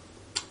should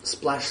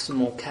splash some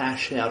more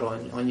cash out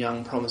on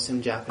young,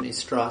 promising Japanese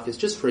strikers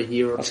just for a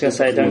year or two. I was going to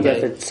say, don't go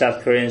for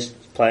South Korean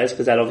players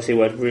because that obviously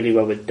worked really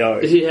well with Doe.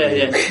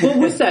 Yeah. Well,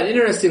 with that,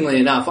 interestingly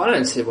enough, I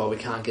don't see why we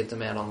can't get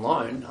them out on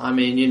loan. I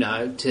mean,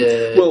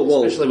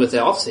 especially with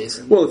their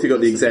off-season. Well, if you've got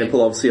the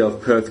example, obviously,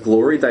 of Perth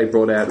Glory, they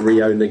brought out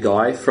Ryo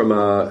Nagai from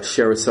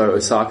Sheriso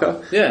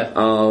Osaka. Yeah.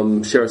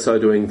 Sheriso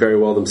doing very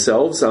well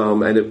themselves,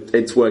 and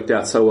it's worked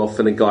out so well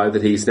for Nagai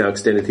that he's now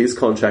extended his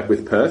contract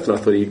with Perth, and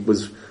I thought he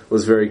was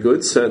very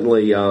good.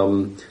 Certainly,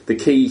 the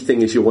key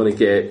thing is you want to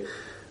get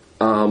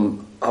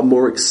a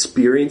more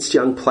experienced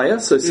young player,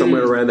 so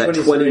somewhere around that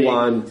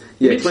 21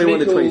 to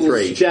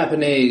 23.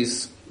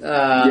 Japanese.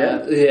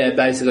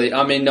 Basically.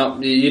 I mean,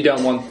 you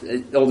don't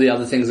want all the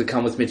other things that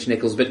come with Mitch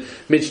Nichols, but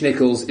Mitch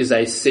Nichols is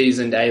a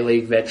seasoned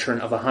A-League veteran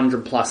of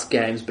 100+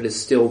 games, but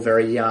is still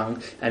very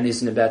young and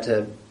isn't about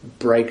to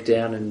break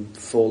down and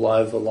fall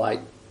over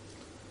like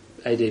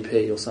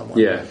ADP or someone.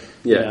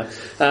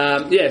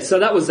 So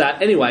that was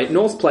that. Anyway,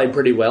 North played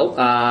pretty well.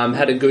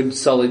 Had a good,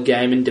 solid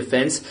game in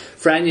defence.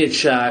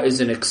 Franjic is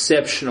an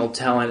exceptional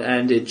talent,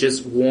 and it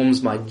just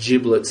warms my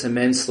giblets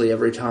immensely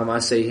every time I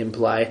see him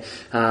play.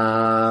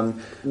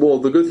 Well,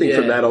 the good thing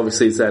from that,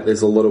 obviously, is that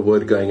there's a lot of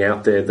word going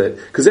out there that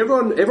because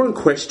everyone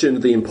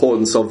questioned the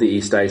importance of the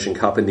East Asian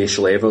Cup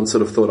initially. Everyone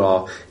sort of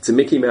thought, it's a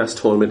Mickey Mouse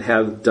tournament.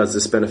 How does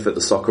this benefit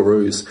the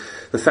Socceroos?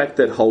 The fact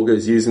that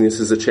Holger's using this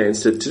as a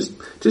chance to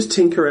just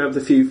tinker around with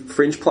a few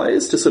fringe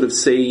players to sort of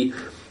see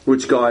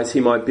which guys he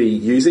might be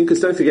using, because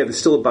don't forget there's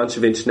still a bunch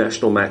of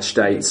international match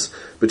dates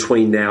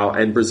between now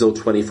and Brazil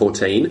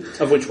 2014.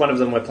 Of which one of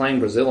them we're playing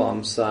Brazil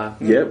on, so...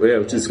 Yeah,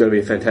 which is going to be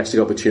a fantastic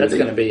opportunity.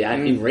 That's going to be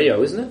in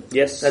Rio, isn't it?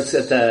 Yes. That's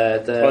at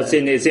the... Well,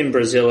 it's in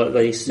Brazil at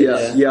least.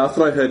 Yeah, I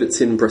thought I heard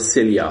it's in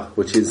Brasilia,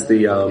 which is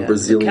the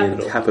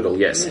Brazilian capital,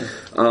 yes.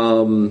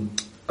 Yeah.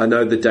 I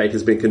know the date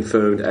has been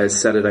confirmed as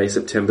Saturday,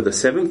 September the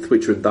 7th,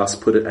 which would thus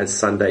put it as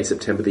Sunday,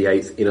 September the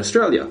 8th in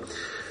Australia.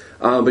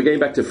 But getting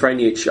back to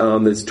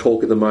Franjic, there's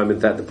talk at the moment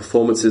that the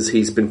performances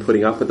he's been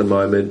putting up at the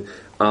moment,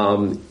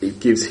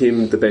 it gives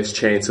him the best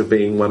chance of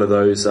being one of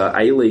those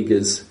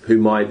A-Leaguers who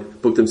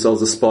might book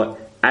themselves a spot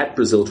at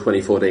Brazil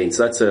 2014.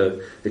 So that's a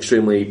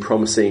extremely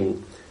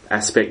promising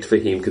aspect for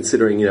him,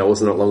 considering, it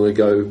wasn't that long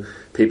ago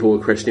people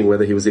were questioning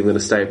whether he was even going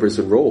to stay at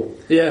Brisbane Roar.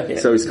 Yeah.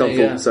 So he's come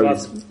full, so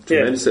he's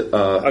tremendous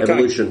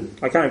evolution.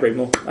 I can't agree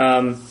more.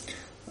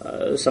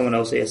 Someone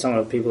of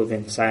the people have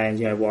been saying,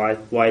 why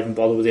even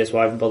bother with this?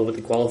 Why even bother with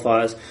the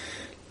qualifiers?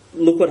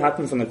 Look what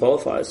happened from the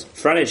qualifiers.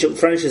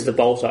 Franjic is the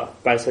bolter,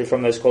 basically,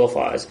 from those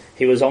qualifiers.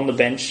 He was on the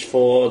bench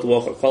for the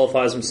World Cup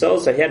qualifiers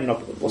himself, so he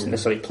wasn't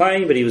necessarily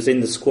playing, but he was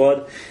in the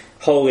squad.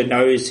 Holger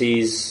knows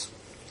he's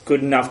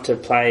good enough to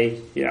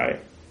play,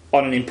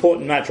 on an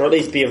important match, or at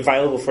least be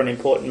available for an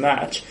important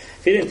match.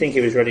 If he didn't think he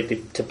was ready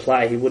to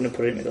play, he wouldn't have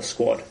put him in the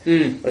squad.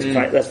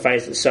 Let's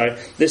face it. So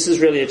this is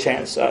really a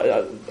chance.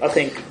 I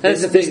think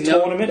this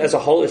tournament as a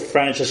whole is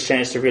Franch's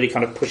chance to really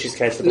kind of push his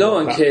case for the No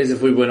one cares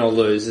if we win or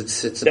lose.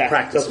 It's a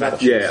practice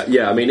match.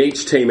 Yeah. I mean,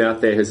 each team out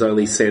there has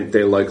only sent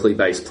their locally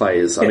based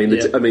players. I mean,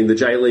 the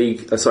J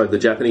League. The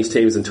Japanese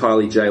team is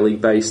entirely J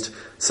League based.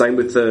 Same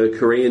with the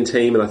Korean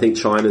team, and I think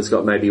China's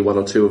got maybe one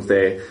or two of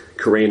their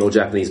Korean or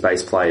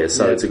Japanese-based players,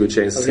 so it's a good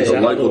chance to see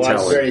the local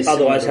talent.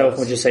 Otherwise, how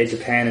would you say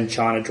Japan and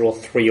China draw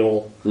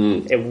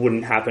 3-3? It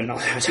wouldn't happen,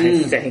 I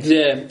don't think.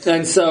 Yeah,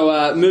 and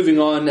so moving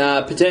on,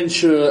 the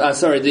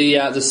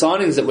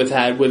signings that we've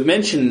had, we've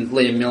mentioned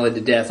Liam Miller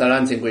to death. I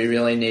don't think we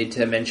really need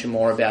to mention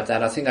more about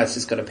that. I think that's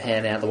just going to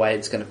pan out the way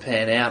it's going to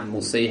pan out, and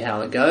we'll see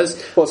how it goes.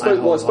 I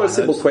suppose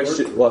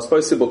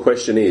simple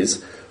question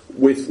is,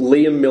 with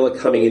Liam Miller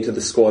coming into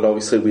the squad,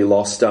 obviously we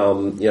lost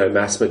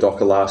Mass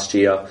Madoka last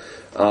year.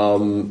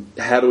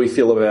 How do we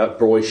feel about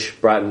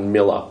Broish, Bratton,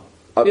 Miller?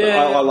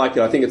 I like it.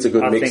 I think it's a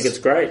good mix. I think it's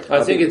great.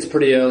 I think it's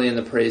pretty early in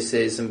the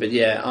pre-season, but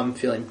I'm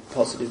feeling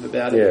positive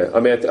about it. Yeah,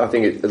 I mean, I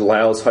think it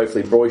allows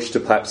hopefully Broish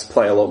to perhaps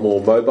play a lot more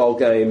mobile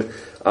game.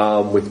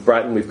 With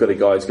Bratton, we've got a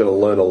guy who's going to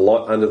learn a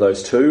lot under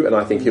those two, and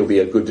I think he'll be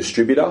a good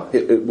distributor.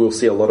 We'll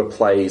see a lot of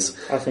plays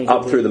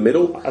up through the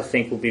middle. I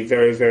think we'll be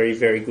very, very,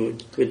 very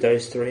good with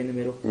those three in the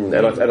middle. And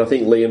I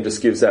think Liam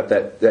just gives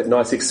that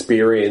nice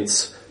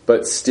experience,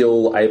 but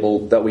still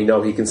able that we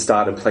know he can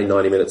start and play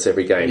 90 minutes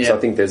every game. Yeah. So I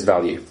think there's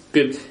value.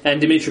 Good.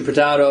 And Dimitri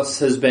Pratados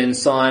has been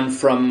signed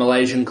from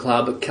Malaysian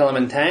club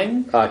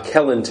Kelantan.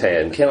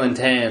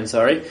 Kelantan,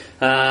 sorry.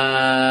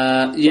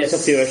 Yes. There's a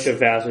few extra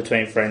vowels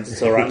between friends.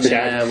 It's all right,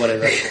 Chad.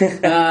 Whatever.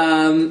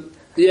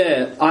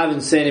 I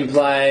haven't seen him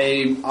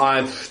play.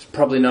 I've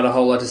probably not a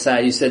whole lot to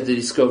say. You said that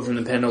he scored from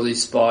the penalty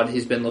spot.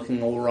 He's been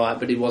looking all right,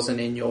 but he wasn't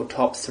in your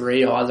top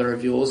three, either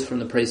of yours, from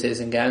the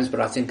pre-season games. But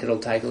I think it'll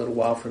take a little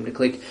while for him to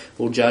click.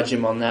 We'll judge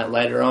him on that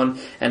later on.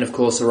 And of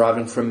course,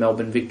 arriving from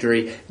Melbourne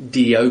Victory,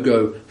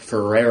 Diogo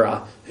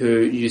Ferreira, who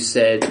you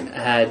said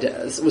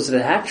was it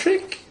a hat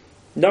trick?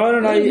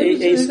 No.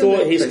 He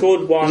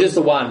scored one. Just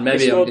the one.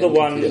 Maybe he scored the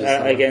one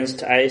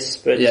against Ace,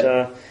 but.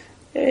 Yeah.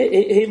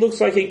 He looks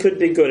like he could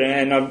be good,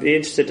 and I'd be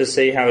interested to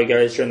see how he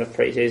goes during the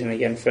pre-season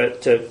again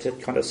to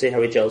kind of see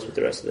how he gels with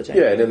the rest of the team.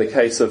 Yeah, and in the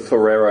case of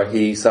Ferreira,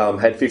 he's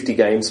had 50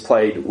 games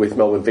played with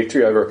Melbourne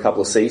Victory over a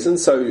couple of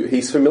seasons, so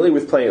he's familiar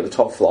with playing at the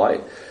top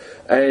flight.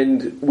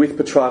 And with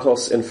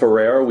Petratos and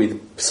Ferreira, we've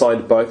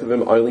signed both of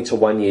them only to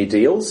 1-year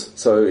deals,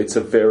 so it's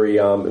a very,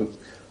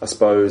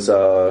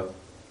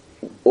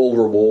 all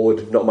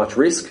reward, not much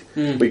risk.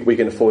 We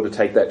can afford to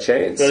take that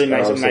chance. Really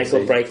makes a make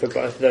or break for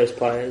both of those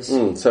players.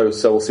 So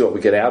we'll see what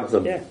we get out of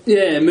them.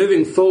 Yeah.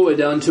 Moving forward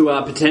onto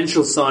our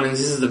potential signings,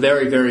 this is the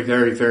very, very,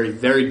 very, very,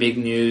 very big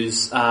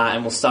news,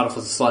 and we'll start off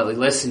with slightly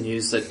lesser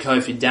news that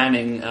Kofi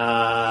Danning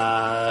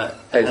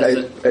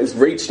has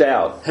reached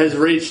out.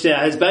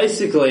 Has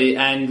basically,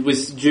 and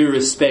with due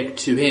respect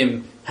to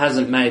him,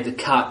 hasn't made the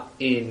cut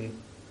in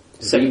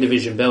second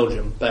division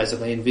Belgium,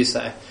 basically in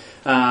Vissé.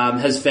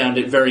 Has found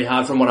it very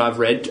hard from what I've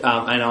read,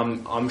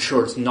 and I'm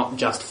sure it's not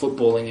just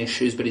footballing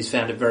issues, but he's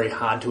found it very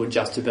hard to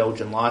adjust to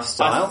Belgian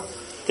lifestyle.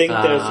 I think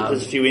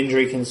there's a few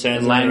injury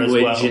concerns,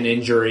 language and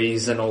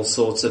injuries and all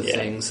sorts of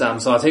things.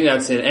 So I think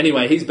that's it.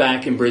 Anyway, he's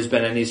back in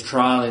Brisbane and he's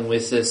trialling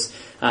with us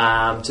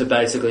to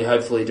basically,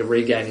 hopefully, to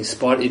regain his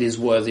spot. It is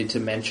worthy to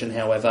mention,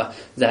 however,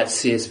 that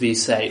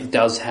CSV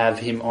does have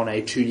him on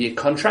a 2-year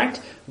contract,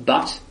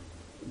 but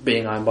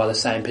being owned by the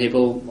same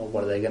people, well,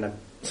 what are they going to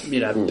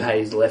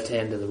pay the left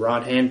hand to the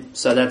right hand.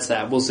 So that's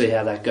that. We'll see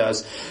how that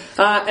goes.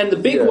 And the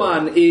big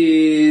one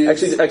is...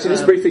 Actually,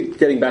 just briefly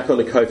getting back on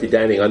to Kofi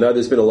Danning, I know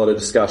there's been a lot of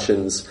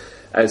discussions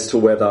as to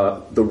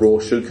whether the Raw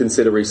should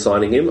consider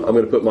re-signing him. I'm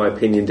going to put my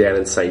opinion down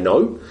and say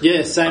no.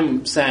 Yeah,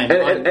 same.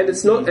 And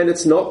it's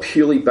not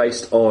purely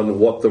based on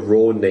what the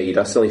Raw need.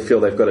 I certainly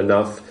feel they've got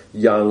enough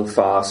young,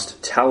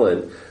 fast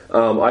talent.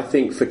 I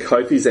think for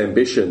Kofi's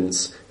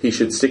ambitions, he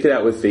should stick it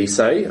out with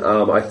Vissé.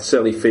 I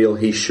certainly feel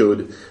he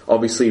should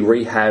obviously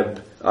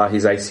rehab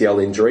his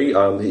ACL injury.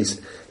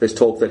 There's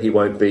talk that he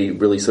won't be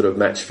really sort of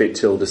match fit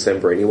till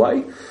December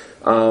anyway.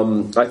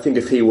 I think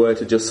if he were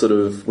to just sort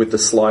of, with the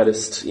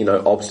slightest,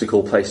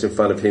 obstacle placed in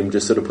front of him,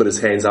 just sort of put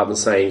his hands up and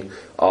saying,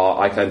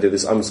 I can't do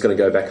this, I'm just going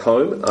to go back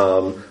home.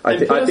 I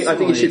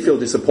think he should feel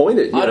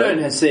disappointed. I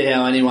don't see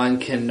how anyone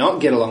can not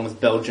get along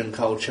with Belgian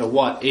culture.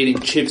 What, eating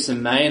chips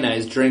and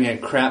mayonnaise, drinking a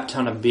crap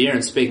ton of beer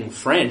and speaking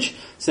French?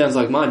 Sounds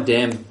like my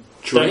damn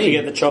dream. Don't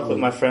forget the chocolate,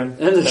 my friend.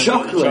 And the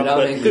chocolate.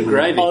 I mean, good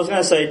gravy. I was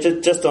going to say,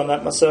 just on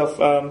that myself...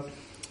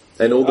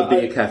 and all the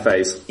beer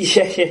cafes.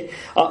 Yeah.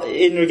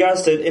 In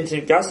regards to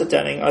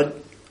Danning,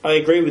 I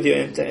agree with you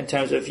in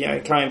terms of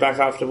coming back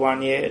after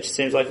 1 year. It just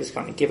seems like he's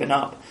kind of given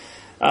up.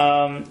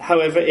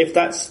 However, if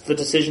that's the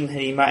decision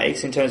he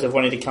makes in terms of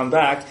wanting to come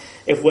back,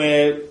 if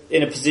we're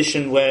in a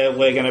position where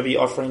we're going to be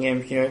offering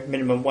him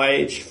minimum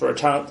wage for a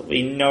talent that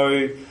we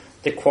know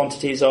the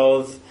quantities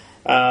of,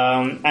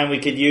 and we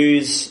could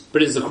use.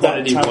 But is the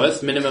quantity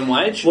worth minimum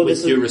wage? Well,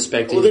 with due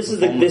respect, this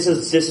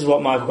is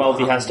what Mike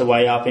Mulvey has to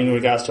weigh up in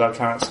regards to our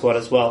current squad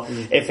as well.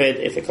 If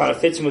it kind of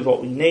fits in with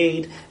what we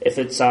need, if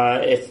it's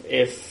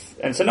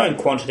and it's a known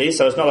quantity,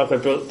 so it's not like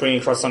we're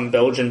bringing across some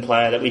Belgian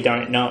player that we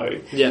don't know.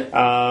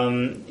 Yeah.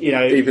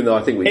 Even though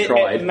I think we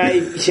tried.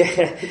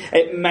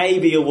 It may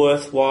be a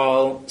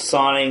worthwhile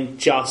signing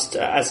just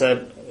as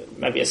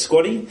maybe a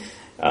squaddy.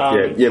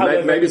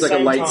 However, maybe it's like a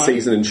late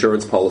season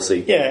insurance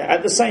policy. Yeah,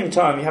 at the same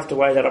time, you have to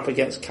weigh that up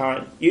against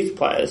current youth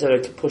players that are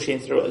pushing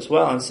through it as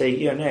well and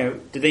see,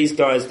 do these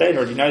guys, they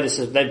already know this,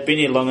 they've been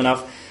here long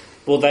enough,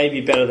 will they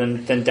be better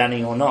than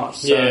Danny or not?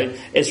 So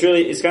it's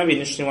going to be an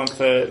interesting one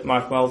for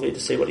Mike Mulvey to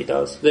see what he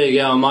does. There you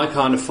go. My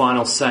kind of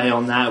final say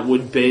on that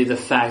would be the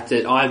fact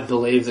that I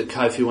believe that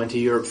Kofi went to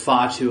Europe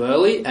far too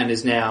early and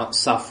is now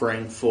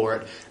suffering for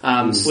it.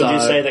 Would you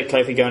say that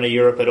Kofi going to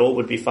Europe at all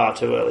would be far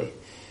too early?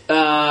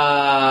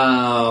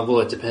 Well,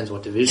 it depends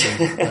what division.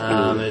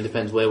 It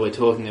depends where we're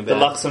talking about. The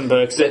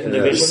Luxembourg second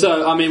division.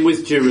 So,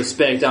 with due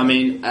respect,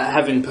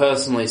 having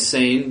personally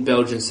seen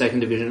Belgian second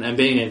division and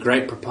being a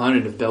great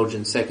proponent of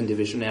Belgian second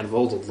division out of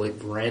all the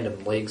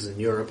random leagues in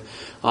Europe,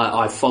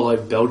 I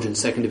followed Belgian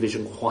second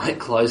division quite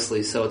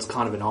closely, so it's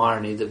kind of an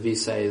irony that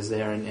Vissé is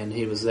there and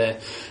he was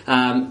there.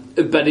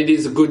 But it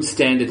is a good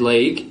standard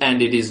league,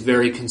 and it is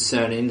very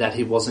concerning that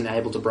he wasn't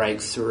able to break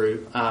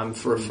through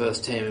for a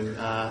first team.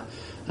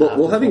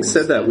 Well, having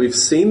said that, we've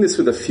seen this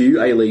with a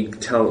few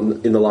A-League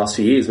talent in the last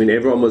few years.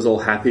 Everyone was all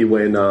happy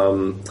when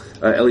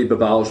Eli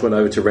Babalj went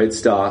over to Red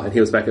Star and he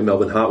was back in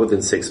Melbourne Heart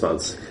within 6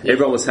 months. Yeah.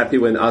 Everyone was happy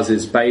when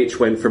Aziz Bajic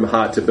went from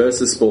Heart to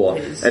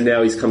Bursaspor, and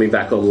now he's coming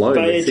back on loan.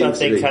 Bajic, I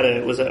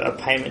think, was a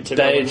payment to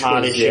Melbourne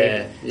Heart issue.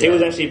 Yeah. He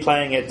was actually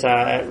playing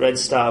at Red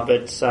Star,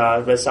 but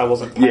Red Star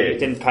wasn't paying,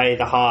 didn't pay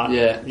the Heart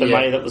the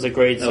money that was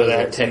agreed. That was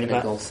a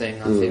technical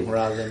thing, I think,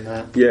 rather than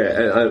that.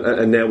 Yeah,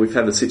 and now we've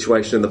had the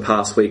situation in the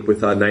past week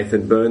with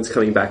Nathan Burns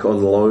coming back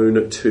on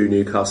loan to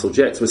Newcastle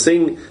Jets. We're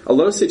seeing a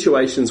lot of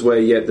situations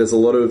where, there's a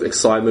lot of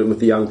excitement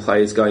with the young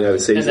players going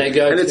overseas. And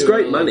it's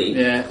great money.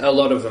 Yeah, a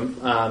lot of them.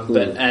 But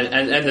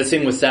the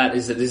thing with that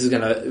is that this is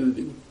going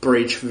to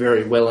breach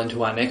very well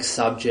into our next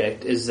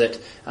subject, is that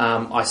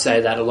I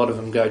say that a lot of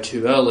them go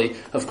too early.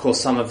 Of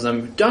course, some of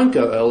them don't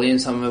go early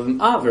and some of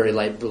them are very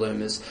late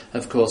bloomers.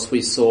 Of course,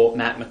 we saw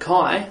Matt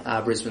Mackay,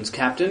 Brisbane's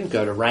captain,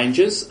 go to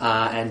Rangers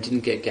and didn't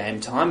get game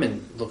time,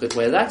 and look at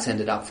where that's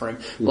ended up for him.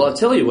 Well, I'll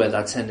tell you where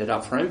that's ended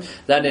up for him.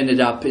 That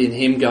ended up in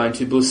him going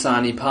to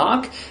Busani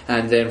Park,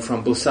 and then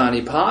from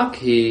Busani Park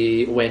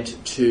he went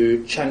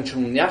to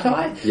Changchun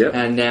Yatai,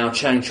 and now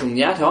Changchun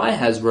Yatai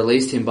has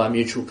released him by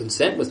mutual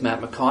consent with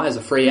Matt Mackay as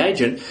a free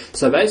agent.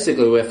 So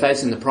basically we're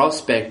facing the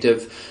prospect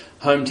of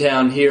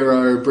hometown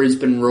hero,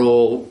 Brisbane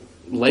Roar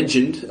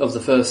legend of the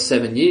first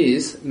 7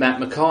 years, Matt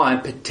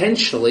Mackay,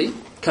 potentially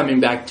coming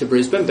back to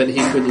Brisbane, but he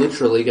could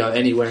literally go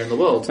anywhere in the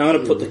world. I'm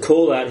going to put the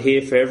call out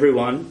here for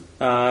everyone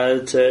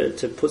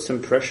to put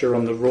some pressure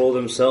on the Roar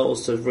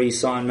themselves to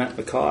re-sign Matt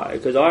Mackay,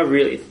 because I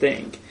really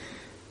think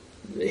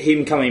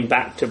him coming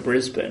back to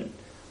Brisbane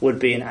would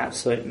be an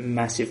absolute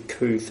massive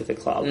coup for the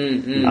club.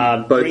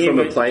 Both from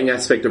a playing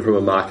aspect and from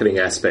a marketing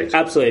aspect.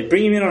 Absolutely.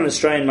 Bring him in on an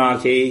Australian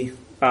marquee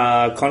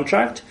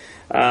contract.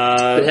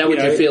 But how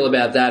would you feel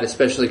about that,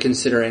 especially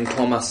considering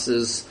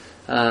Thomas's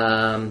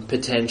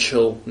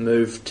potential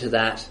move to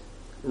that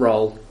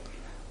role?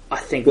 I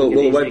think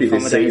it won't be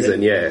this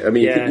season. You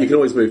can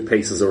always move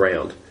pieces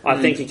around.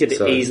 I think he could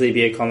easily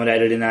be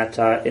accommodated in that,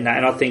 and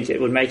I think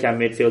it would make our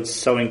midfield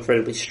so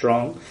incredibly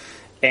strong.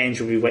 Ange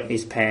will be wetting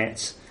his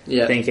pants,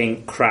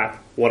 thinking,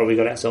 "Crap, what have we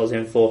got ourselves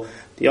in for?"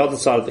 The other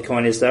side of the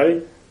coin is,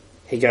 though,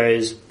 he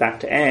goes back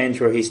to Ange,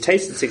 where he's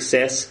tasted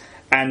success,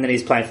 and then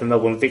he's playing for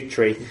Melbourne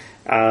Victory.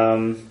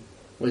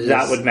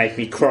 That would make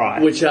me cry.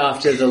 Which,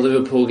 after the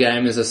Liverpool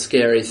game, is a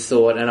scary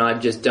thought, and I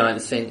just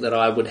don't think that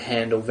I would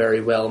handle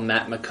very well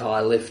Matt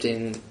Mackay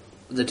lifting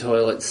the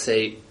toilet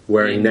seat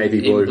wearing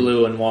navy blue, in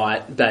blue and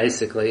white.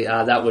 Basically,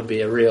 that would be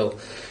a real.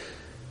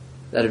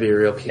 That'd be a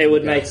real kick. It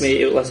would make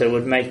me. Like I said, it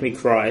would make me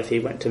cry if he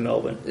went to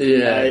Melbourne.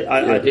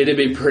 It'd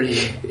be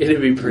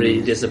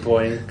pretty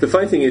disappointing. The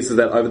funny thing is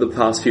that over the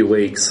past few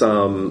weeks,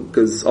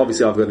 because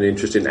obviously I've got an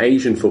interest in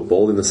Asian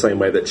football in the same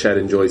way that Chad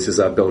enjoys his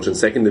Belgian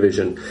second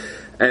division.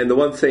 And the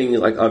one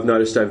thing I've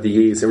noticed over the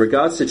years in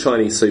regards to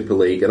Chinese Super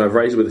League, and I've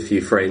raised it with a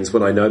few friends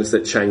when I noticed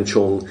that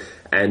Changchun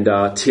and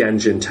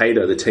Tianjin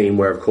Taito, the team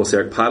where of course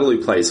Eric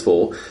Partaloo plays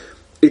for,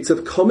 it's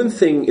a common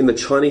thing in the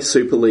Chinese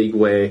Super League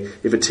where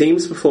if a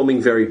team's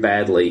performing very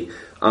badly,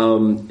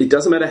 it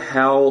doesn't matter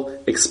how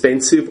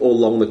expensive or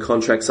long the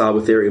contracts are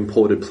with their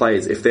imported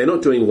players. If they're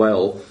not doing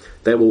well,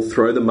 they will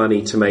throw the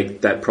money to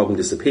make that problem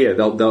disappear.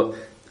 They'll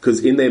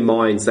because in their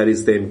minds that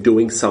is them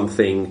doing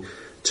something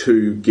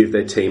to give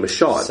their team a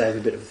shot. Save a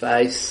bit of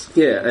face.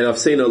 Yeah, and I've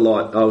seen a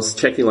lot. I was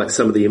checking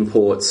some of the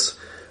imports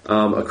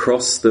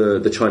across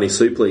the Chinese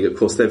Super League. Of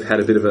course, they've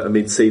had a bit of a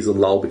mid-season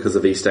lull because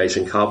of East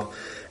Asian Cup.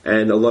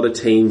 And a lot of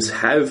teams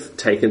have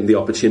taken the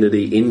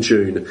opportunity in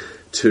June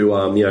to,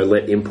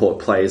 let import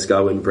players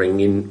go and bring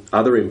in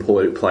other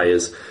imported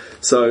players.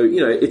 So,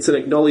 it's an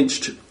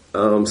acknowledged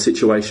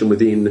situation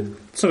within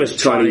it's almost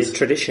Chinese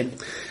tradition.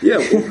 Yeah,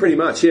 well, pretty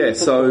much, yeah.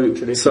 So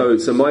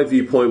my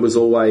viewpoint was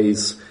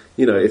always,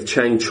 if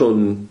Chang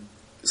Chun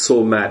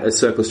saw Matt as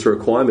surplus to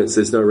requirements,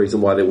 there's no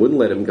reason why they wouldn't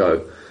let him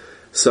go.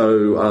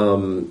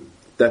 So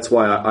that's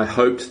why I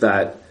hoped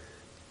that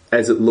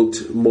as it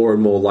looked more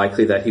and more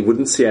likely that he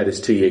wouldn't see out his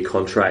 2-year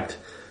contract,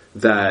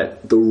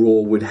 that the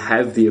Raw would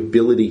have the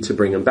ability to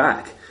bring him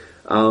back.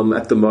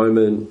 At the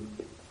moment,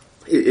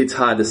 it's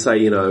hard to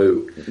say,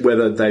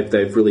 whether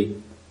they've really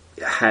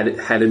had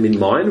him in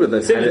mind, whether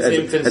they've had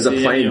it as a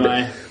plan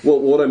anyway. B. Well,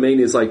 what I mean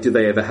is, do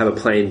they ever have a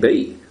plan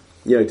B?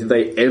 Did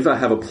they ever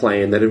have a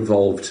plan that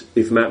involved,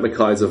 if Matt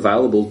Mackay's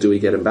available, do we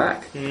get him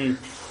back?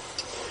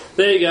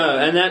 There you go,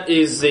 and that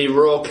is the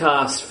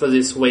RoarCast for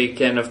this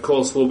week, and of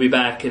course we'll be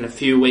back in a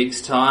few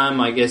weeks'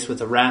 time, I guess,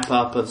 with a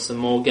wrap-up of some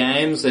more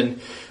games and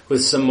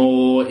with some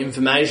more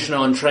information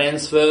on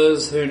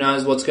transfers. Who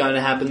knows what's going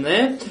to happen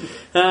there.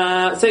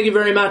 Thank you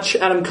very much,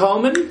 Adam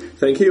Coleman.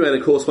 Thank you, and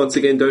of course, once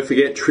again, don't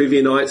forget,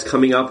 Trivia Night's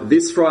coming up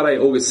this Friday,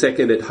 August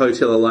 2nd at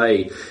Hotel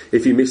LA.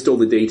 If you missed all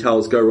the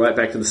details, go right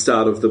back to the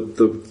start of the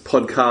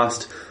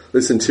podcast.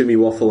 Listen to me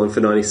waffle, and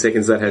for 90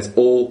 seconds that has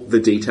all the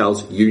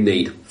details you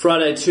need.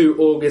 Friday 2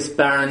 August,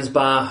 Barons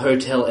Bar,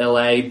 Hotel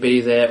LA.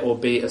 Be there or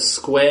be a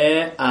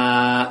square.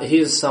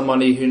 Here's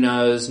somebody who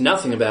knows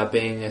nothing about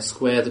being a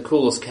square. The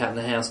coolest cat in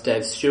the house,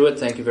 Dave Stewart.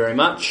 Thank you very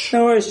much.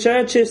 No worries,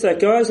 Chad. Cheers to that,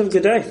 guys. Have a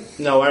good day.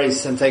 No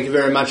worries, and thank you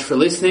very much for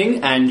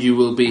listening, and you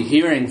will be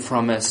hearing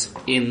from us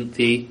in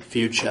the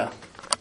future.